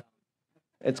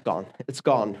 It's gone. It's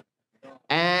gone.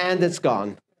 And it's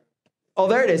gone. Oh,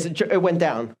 there it is. It went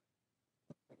down.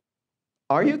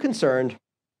 Are you concerned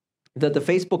that the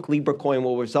Facebook Libra coin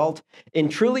will result in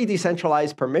truly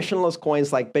decentralized permissionless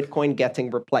coins like Bitcoin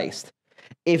getting replaced?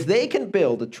 If they can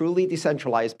build a truly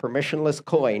decentralized permissionless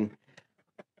coin,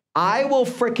 I will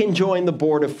frickin' join the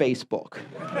board of Facebook.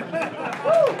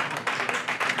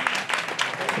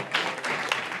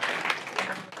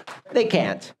 They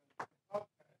can't.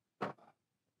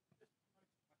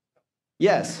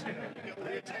 Yes.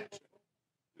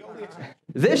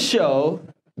 This show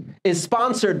is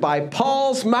sponsored by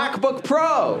Paul's MacBook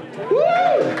Pro.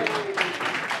 Woo!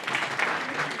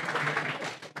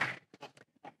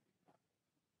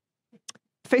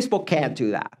 Facebook can't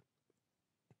do that.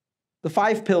 The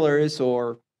 5 pillars,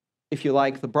 or if you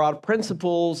like, the broad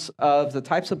principles of the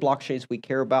types of blockchains we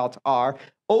care about are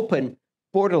open,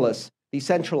 borderless,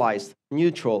 decentralized,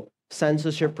 neutral,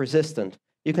 censorship resistant.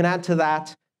 You can add to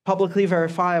that publicly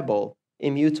verifiable,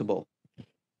 immutable.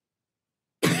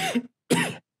 Could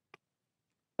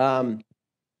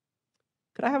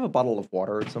I have a bottle of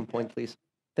water at some point, please?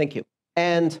 Thank you.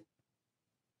 And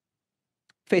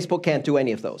Facebook can't do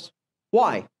any of those.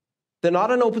 Why? They're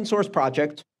not an open source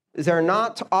project. They're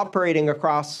not operating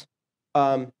across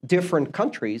different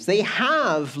countries. They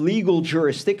have legal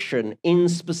jurisdiction in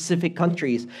specific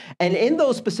countries. And in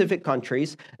those specific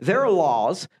countries, there are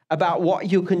laws about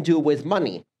what you can do with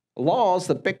money. Laws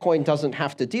that Bitcoin doesn't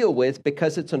have to deal with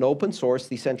because it's an open source,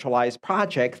 decentralized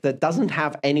project that doesn't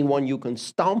have anyone you can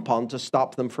stomp on to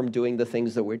stop them from doing the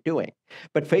things that we're doing.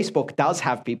 But Facebook does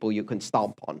have people you can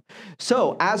stomp on.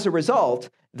 So as a result,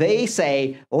 they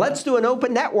say, let's do an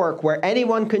open network where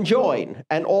anyone can join.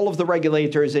 And all of the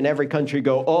regulators in every country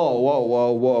go, oh, whoa,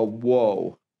 whoa, whoa,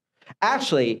 whoa.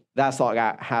 Actually, that's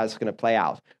not how it's going to play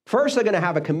out. First, they're going to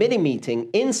have a committee meeting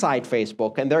inside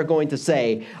Facebook, and they're going to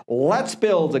say, let's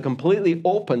build a completely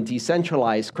open,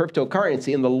 decentralized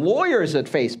cryptocurrency. And the lawyers at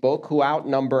Facebook, who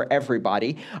outnumber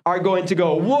everybody, are going to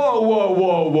go, whoa, whoa,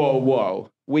 whoa, whoa, whoa.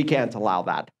 We can't allow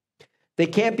that. They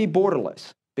can't be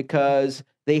borderless because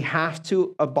they have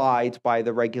to abide by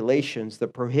the regulations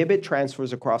that prohibit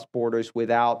transfers across borders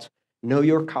without know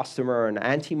your customer and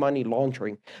anti-money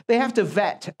laundering. They have to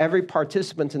vet every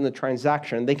participant in the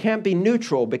transaction. They can't be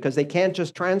neutral because they can't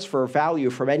just transfer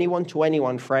value from anyone to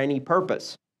anyone for any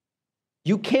purpose.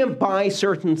 You can't buy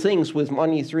certain things with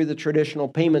money through the traditional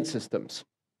payment systems.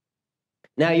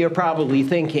 Now you're probably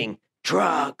thinking,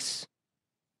 drugs.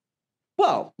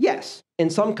 Well, yes, in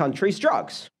some countries,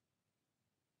 drugs.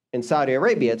 In Saudi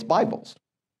Arabia, it's Bibles,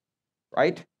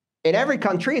 right? In every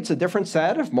country, it's a different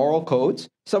set of moral codes,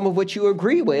 some of which you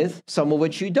agree with, some of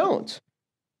which you don't.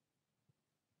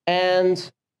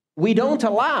 And we don't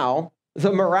allow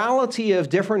the morality of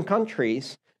different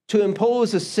countries to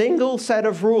impose a single set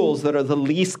of rules that are the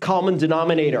least common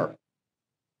denominator.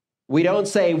 We don't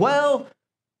say, well,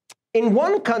 in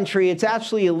one country, it's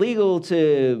actually illegal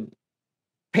to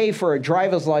pay for a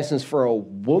driver's license for a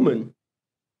woman.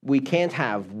 We can't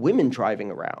have women driving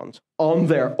around on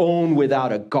their own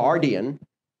without a guardian.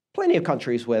 Plenty of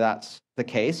countries where that's the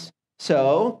case.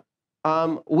 So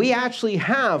we actually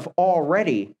have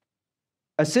already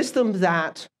a system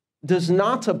that does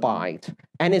not abide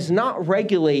and is not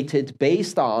regulated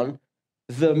based on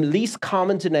the least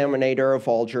common denominator of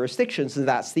all jurisdictions, and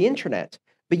that's the internet.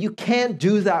 But you can't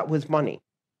do that with money.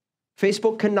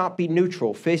 Facebook cannot be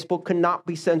neutral. Facebook cannot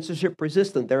be censorship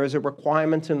resistant. There is a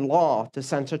requirement in law to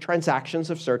censor transactions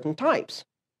of certain types.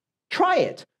 Try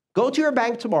it. Go to your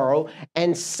bank tomorrow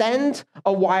and send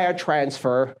a wire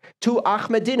transfer to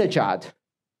Ahmadinejad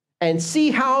and see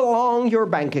how long your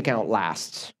bank account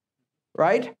lasts,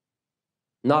 right?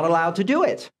 Not allowed to do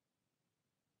it.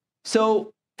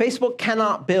 So Facebook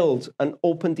cannot build an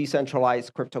open,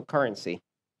 decentralized cryptocurrency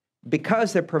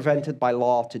because they're prevented by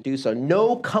law to do so.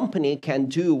 No company can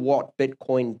do what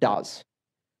Bitcoin does.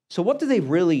 So what do they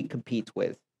really compete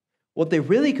with? What they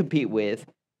really compete with,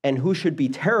 and who should be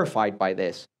terrified by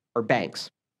this, are banks.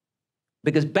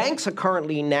 Because banks are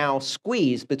currently now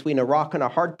squeezed between a rock and a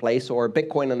hard place, or a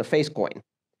Bitcoin and a face coin.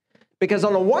 Because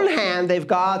on the one hand, they've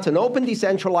got an open,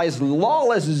 decentralized,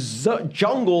 lawless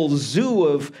jungle zoo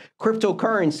of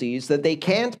cryptocurrencies that they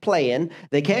can't play in,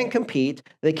 they can't compete,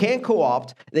 they can't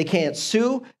co-opt, they can't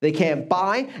sue, they can't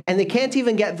buy, and they can't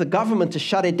even get the government to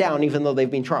shut it down, even though they've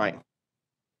been trying.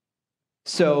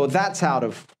 So that's out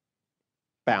of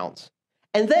bounds.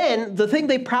 And then the thing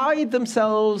they pride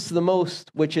themselves the most,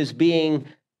 which is being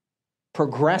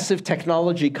progressive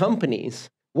technology companies,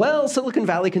 well, Silicon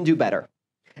Valley can do better.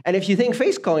 And if you think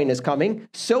Facecoin is coming,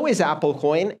 so is Apple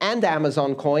Coin and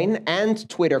Amazon Coin and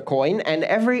Twitter Coin and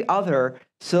every other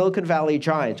Silicon Valley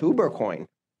giant, Uber Coin,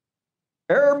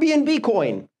 Airbnb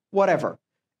Coin, whatever.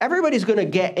 Everybody's going to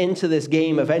get into this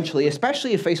game eventually,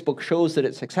 especially if Facebook shows that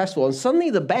it's successful. And suddenly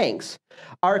the banks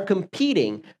are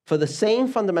competing for the same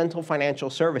fundamental financial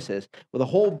services with a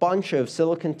whole bunch of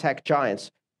Silicon tech giants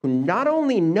who not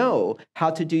only know how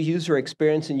to do user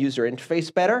experience and user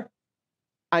interface better.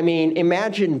 I mean,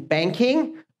 imagine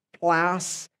banking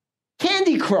plus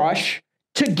Candy Crush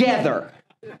together.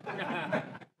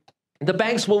 The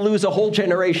banks will lose a whole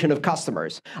generation of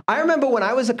customers. I remember when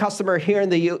I was a customer here in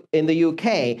the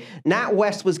UK,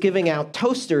 NatWest was giving out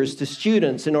toasters to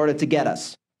students in order to get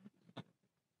us.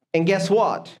 And guess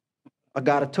what? I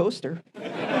got a toaster.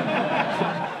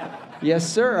 Yes,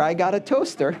 sir, I got a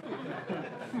toaster.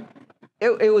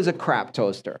 It was a crap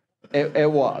toaster.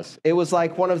 It was. It was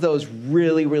like one of those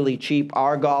really, really cheap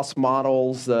Argos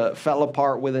models that fell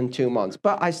apart within 2 months.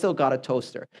 But I still got a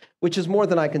toaster, which is more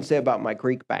than I can say about my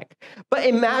Greek bank. But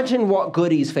imagine what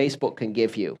goodies Facebook can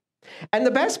give you. And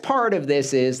the best part of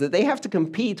this is that they have to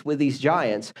compete with these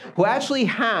giants who actually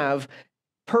have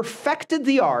perfected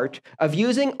the art of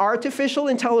using artificial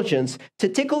intelligence to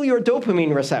tickle your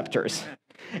dopamine receptors.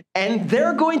 And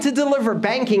they're going to deliver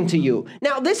banking to you.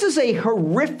 Now, this is a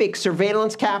horrific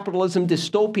surveillance capitalism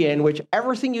dystopia in which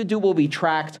everything you do will be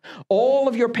tracked, all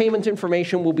of your payment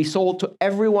information will be sold to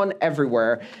everyone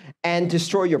everywhere, and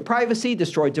destroy your privacy,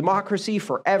 destroy democracy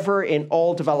forever in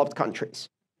all developed countries.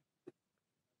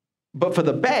 But for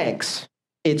the banks,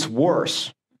 it's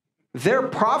worse. Their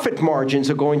profit margins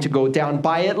are going to go down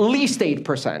by at least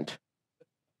 8%.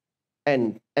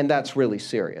 And that's really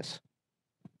serious.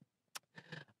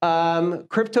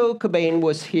 Crypto Cobain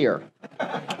was here.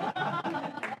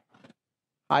 Hi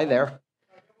there.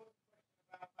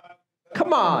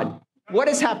 Come on. What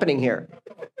is happening here?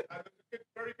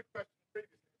 Very good question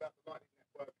previously about the Lightning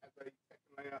Network as a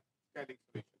second layer scaling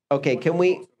solution. Okay,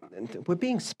 we're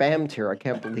being spammed here. I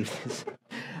can't believe this.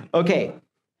 Okay.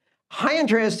 Hi,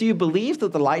 Andreas. Do you believe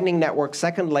that the Lightning Network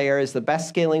second layer is the best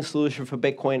scaling solution for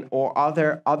Bitcoin, or are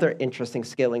there other interesting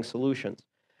scaling solutions?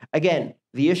 Again,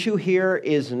 the issue here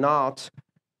is not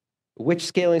which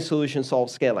scaling solution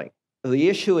solves scaling. The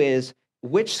issue is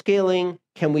which scaling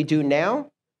can we do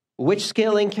now, which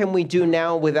scaling can we do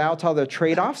now without other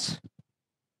trade-offs,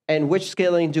 and which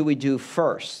scaling do we do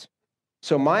first.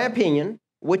 So my opinion,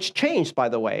 which changed, by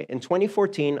the way, in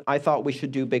 2014, I thought we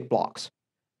should do big blocks.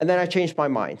 And then I changed my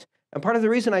mind. And part of the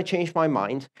reason I changed my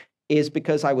mind is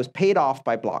because I was paid off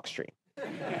by Blockstream.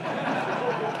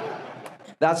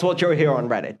 That's what you'll hear on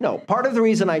Reddit. No, part of the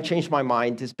reason I changed my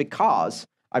mind is because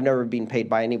I've never been paid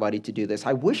by anybody to do this.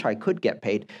 I wish I could get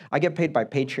paid. I get paid by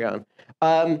Patreon.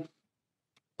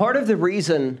 Part of the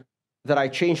reason that I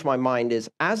changed my mind is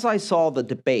as I saw the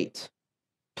debate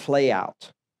play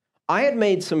out, I had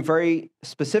made some very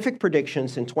specific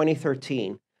predictions in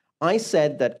 2013. I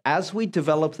said that as we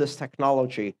develop this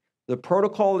technology, the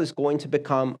protocol is going to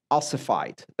become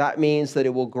ossified. That means that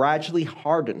it will gradually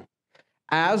harden.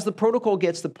 As the protocol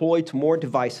gets deployed to more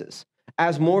devices,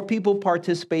 as more people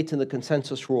participate in the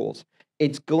consensus rules,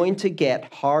 it's going to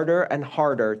get harder and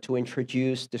harder to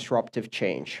introduce disruptive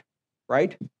change,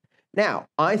 right? Now,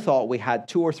 I thought we had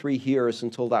 2 or 3 years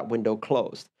until that window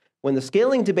closed. When the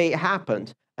scaling debate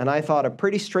happened, and I thought a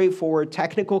pretty straightforward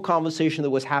technical conversation that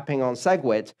was happening on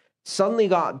SegWit suddenly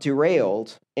got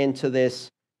derailed into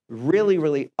this really,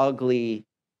 really ugly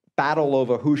battle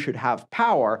over who should have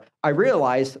power, I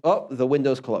realized, oh, the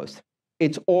window's closed.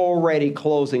 It's already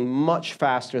closing much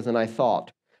faster than I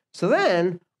thought. So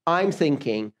then I'm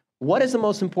thinking, what is the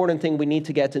most important thing we need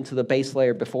to get into the base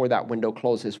layer before that window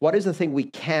closes? What is the thing we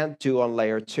can't do on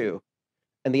layer 2?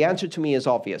 And the answer to me is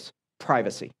obvious: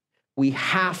 privacy. We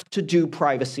have to do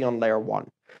privacy on layer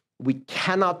 1. We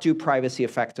cannot do privacy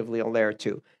effectively on layer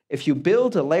 2. If you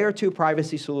build a layer 2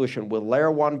 privacy solution with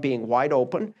layer 1 being wide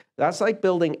open, that's like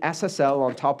building SSL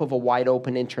on top of a wide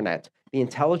open internet. The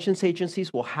intelligence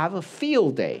agencies will have a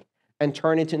field day and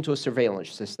turn it into a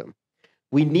surveillance system.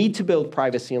 We need to build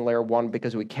privacy in layer 1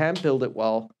 because we can't build it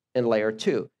well in layer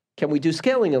 2. Can we do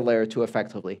scaling in layer 2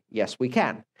 effectively? Yes, we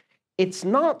can. It's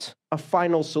not a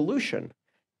final solution.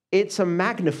 It's a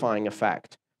magnifying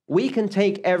effect. We can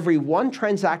take every one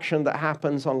transaction that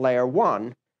happens on layer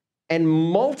 1 and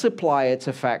multiply its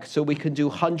effect so we can do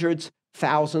hundreds,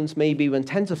 thousands, maybe even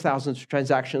tens of thousands of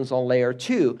transactions on layer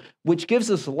 2, which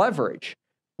gives us leverage.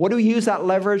 What do we use that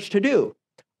leverage to do?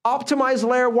 Optimize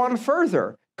layer 1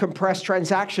 further. Compress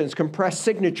transactions, compress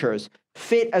signatures,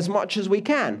 fit as much as we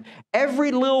can.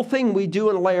 Every little thing we do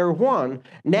in layer 1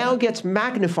 now gets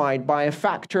magnified by a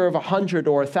factor of 100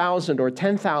 or 1,000 or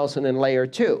 10,000 in layer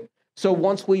 2. So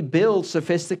once we build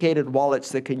sophisticated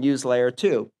wallets that can use layer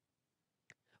 2,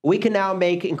 we can now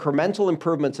make incremental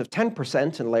improvements of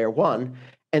 10% in layer 1,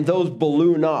 and those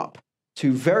balloon up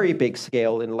to very big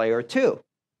scale in layer 2.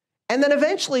 And then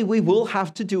eventually we will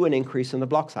have to do an increase in the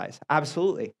block size,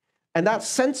 absolutely. And that's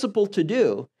sensible to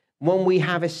do when we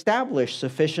have established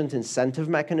sufficient incentive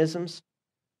mechanisms,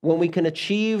 when we can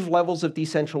achieve levels of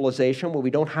decentralization where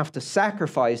we don't have to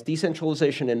sacrifice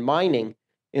decentralization in mining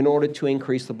in order to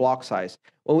increase the block size,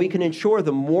 when we can ensure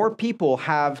the more people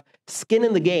have skin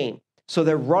in the game, so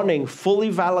they're running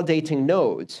fully validating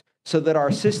nodes so that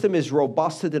our system is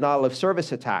robust to denial of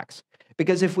service attacks.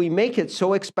 Because if we make it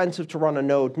so expensive to run a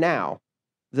node now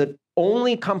that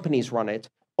only companies run it,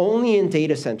 only in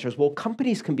data centers, well,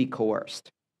 companies can be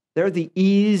coerced. They're the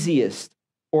easiest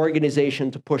organization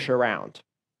to push around,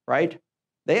 right?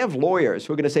 They have lawyers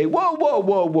who are going to say, whoa, whoa,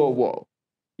 whoa, whoa, whoa.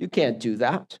 You can't do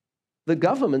that. The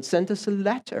government sent us a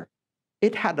letter.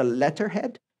 It had a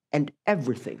letterhead and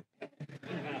everything.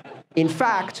 In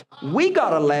fact, we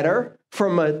got a letter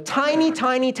from a tiny,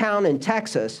 tiny town in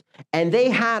Texas, and they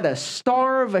had a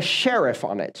star of a sheriff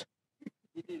on it.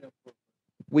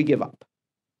 We give up.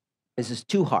 This is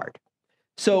too hard.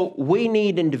 So we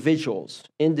need individuals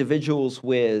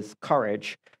with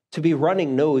courage to be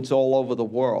running nodes all over the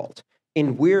world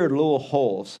in weird little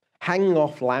holes, hanging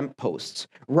off lampposts,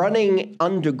 running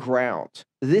underground.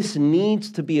 This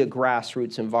needs to be a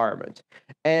grassroots environment.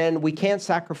 And we can't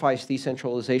sacrifice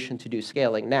decentralization to do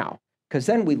scaling now, because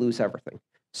then we lose everything.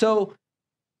 So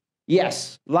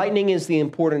yes, Lightning is the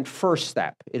important first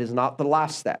step. It is not the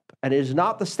last step. And it is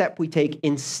not the step we take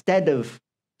instead of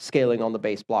scaling on the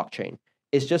base blockchain.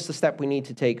 It's just the step we need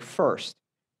to take first,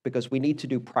 because we need to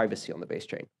do privacy on the base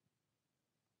chain.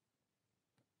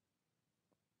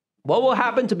 What will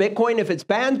happen to Bitcoin if it's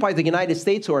banned by the United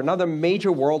States or another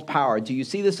major world power? Do you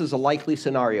see this as a likely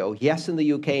scenario? Yes, in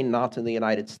the UK, not in the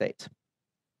United States.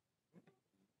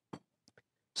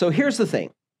 So here's the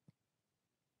thing.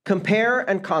 Compare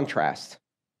and contrast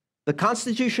the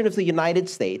Constitution of the United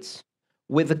States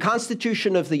with the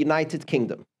Constitution of the United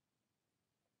Kingdom.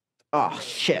 Oh,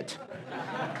 shit.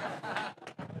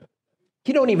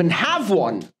 You don't even have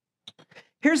one.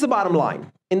 Here's the bottom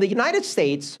line. In the United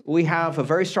States, we have a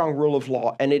very strong rule of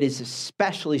law, and it is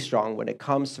especially strong when it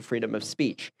comes to freedom of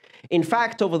speech. In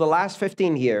fact, over the last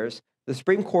 15 years, the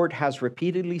Supreme Court has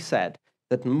repeatedly said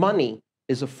that money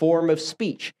is a form of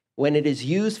speech when it is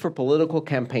used for political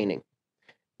campaigning.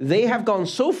 They have gone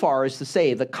so far as to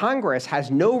say that Congress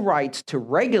has no right to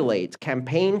regulate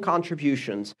campaign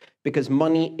contributions because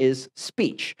money is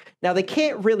speech. Now, they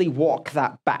can't really walk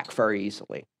that back very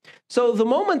easily. So the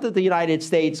moment that the United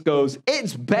States goes,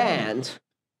 it's banned,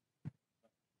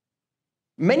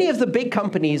 many of the big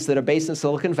companies that are based in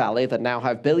Silicon Valley that now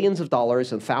have billions of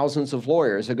dollars and thousands of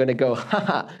lawyers are going to go,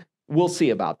 haha, we'll see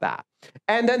about that.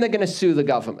 And then they're going to sue the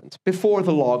government before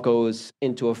the law goes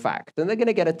into effect. And they're going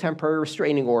to get a temporary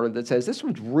restraining order that says, this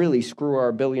would really screw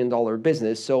our billion-dollar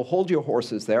business, so hold your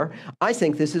horses there. I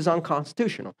think this is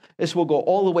unconstitutional. This will go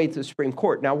all the way to the Supreme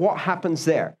Court. Now, what happens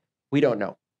there? We don't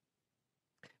know.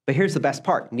 But here's the best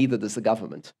part. Neither does the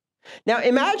government. Now,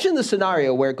 imagine the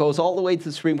scenario where it goes all the way to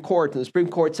the Supreme Court, and the Supreme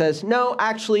Court says, no,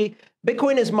 actually,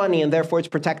 Bitcoin is money, and therefore it's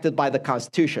protected by the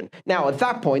Constitution. Now, at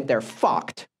that point, they're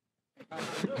fucked.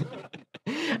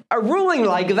 A ruling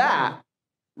like that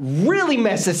really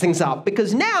messes things up,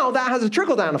 because now that has a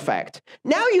trickle-down effect.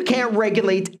 Now you can't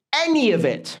regulate any of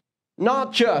it.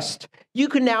 Not just, you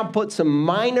can now put some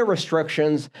minor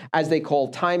restrictions, as they call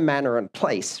time, manner, and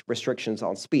place restrictions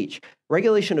on speech.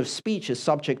 Regulation of speech is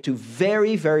subject to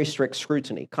very, very strict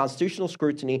scrutiny, constitutional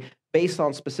scrutiny based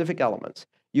on specific elements.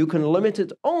 You can limit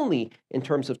it only in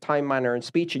terms of time, manner, and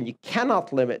speech, and you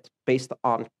cannot limit based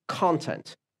on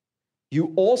content.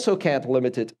 You also can't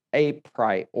limit it a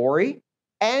priori,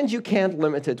 and you can't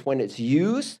limit it when it's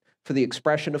used for the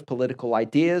expression of political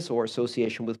ideas or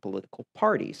association with political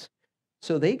parties.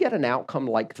 So they get an outcome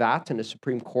like that in the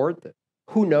Supreme Court that,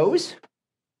 who knows?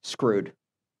 Screwed.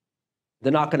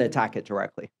 They're not going to attack it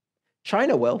directly.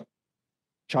 China will.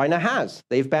 China has.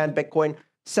 They've banned Bitcoin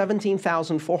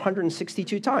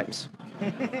 17,462 times.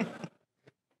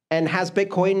 And has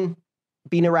Bitcoin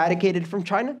been eradicated from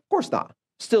China? Of course not.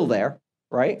 Still there,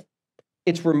 right?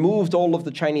 It's removed all of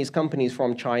the Chinese companies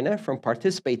from China from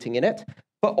participating in it,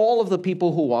 but all of the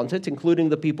people who want it, including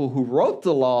the people who wrote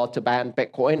the law to ban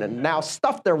Bitcoin and now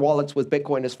stuff their wallets with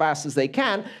Bitcoin as fast as they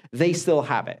can, they still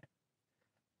have it.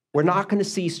 We're not going to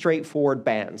see straightforward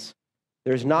bans.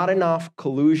 There's not enough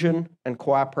collusion and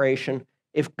cooperation.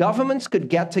 If governments could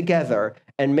get together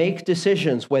and make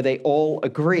decisions where they all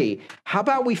agree, how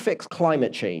about we fix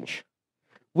climate change?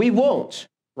 We won't,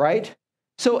 right?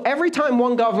 So every time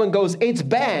one government goes, it's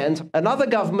banned, another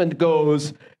government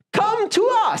goes, come to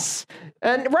us.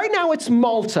 And right now it's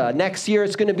Malta. Next year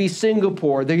it's going to be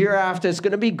Singapore. The year after it's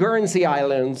going to be Guernsey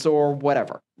Islands or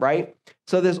whatever, right?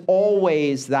 So there's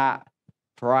always that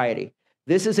variety.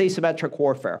 This is asymmetric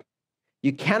warfare.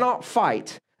 You cannot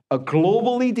fight a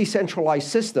globally decentralized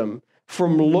system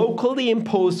from locally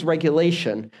imposed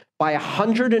regulation by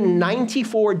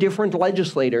 194 different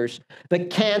legislators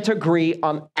that can't agree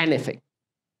on anything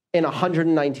in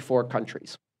 194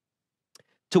 countries.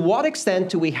 To what extent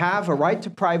do we have a right to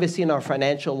privacy in our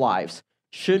financial lives?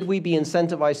 Should we be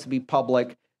incentivized to be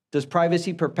public? Does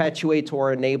privacy perpetuate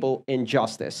or enable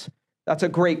injustice? That's a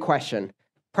great question.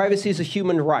 Privacy is a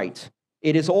human right.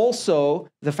 It is also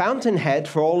the fountainhead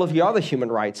for all of the other human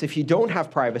rights. If you don't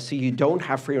have privacy, you don't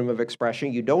have freedom of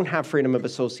expression, you don't have freedom of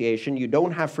association, you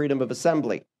don't have freedom of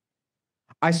assembly.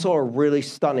 I saw a really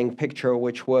stunning picture,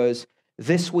 which was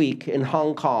this week in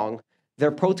Hong Kong.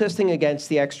 They're protesting against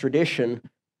the extradition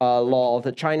law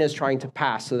that China is trying to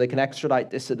pass so they can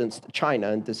extradite dissidents to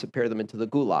China and disappear them into the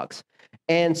gulags.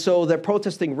 And so they're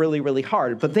protesting really, really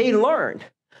hard. But they learned.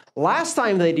 Last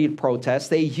time they did protests,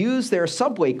 they used their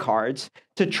subway cards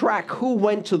to track who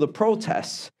went to the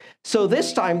protests. So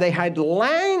this time they had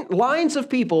lines of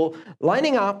people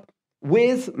lining up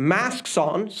with masks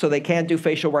on, so they can't do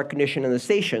facial recognition in the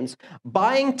stations,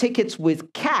 buying tickets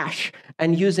with cash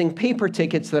and using paper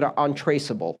tickets that are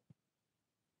untraceable.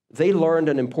 They learned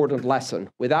an important lesson.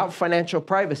 Without financial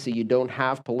privacy, you don't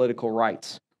have political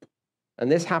rights.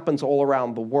 And this happens all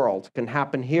around the world. It can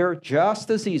happen here just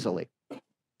as easily.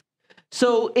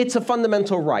 So it's a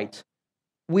fundamental right.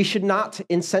 We should not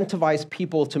incentivize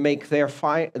people to make their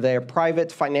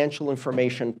private financial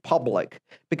information public,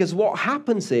 because what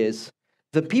happens is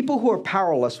the people who are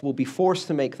powerless will be forced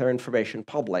to make their information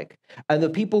public, and the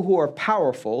people who are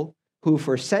powerful, who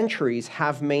for centuries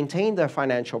have maintained their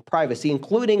financial privacy,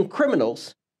 including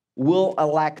criminals, will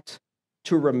elect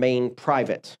to remain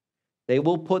private. They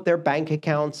will put their bank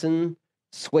accounts in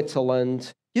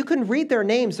Switzerland. You can read their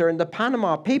names. They're in the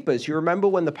Panama Papers. You remember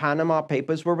when the Panama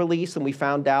Papers were released and we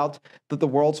found out that the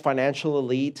world's financial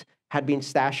elite had been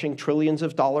stashing trillions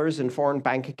of dollars in foreign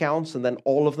bank accounts, and then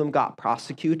all of them got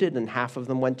prosecuted and half of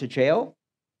them went to jail?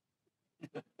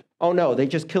 Oh no, they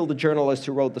just killed the journalist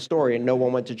who wrote the story and no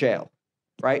one went to jail,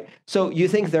 right? So you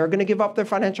think they're going to give up their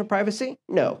financial privacy?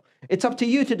 No. It's up to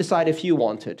you to decide if you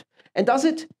want it. And does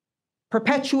it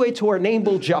perpetuate or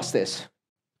enable justice?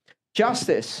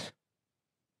 Justice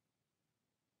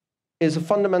is a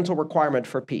fundamental requirement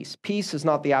for peace. Peace is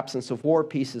not the absence of war.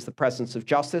 Peace is the presence of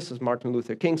justice, as Martin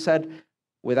Luther King said.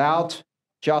 Without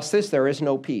justice, there is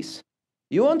no peace.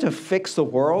 You want to fix the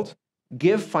world?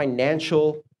 Give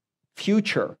financial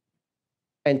future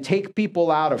and take people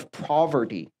out of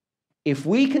poverty. If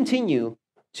we continue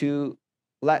to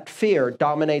let fear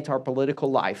dominate our political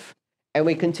life, and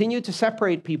we continue to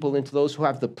separate people into those who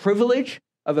have the privilege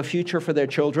of a future for their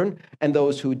children and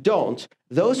those who don't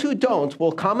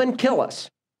will come and kill us.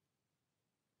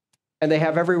 And they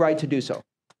have every right to do so.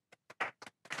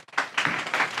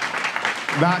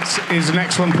 That is an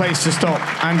excellent place to stop.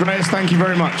 Andreas, thank you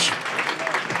very much.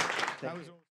 Thank you.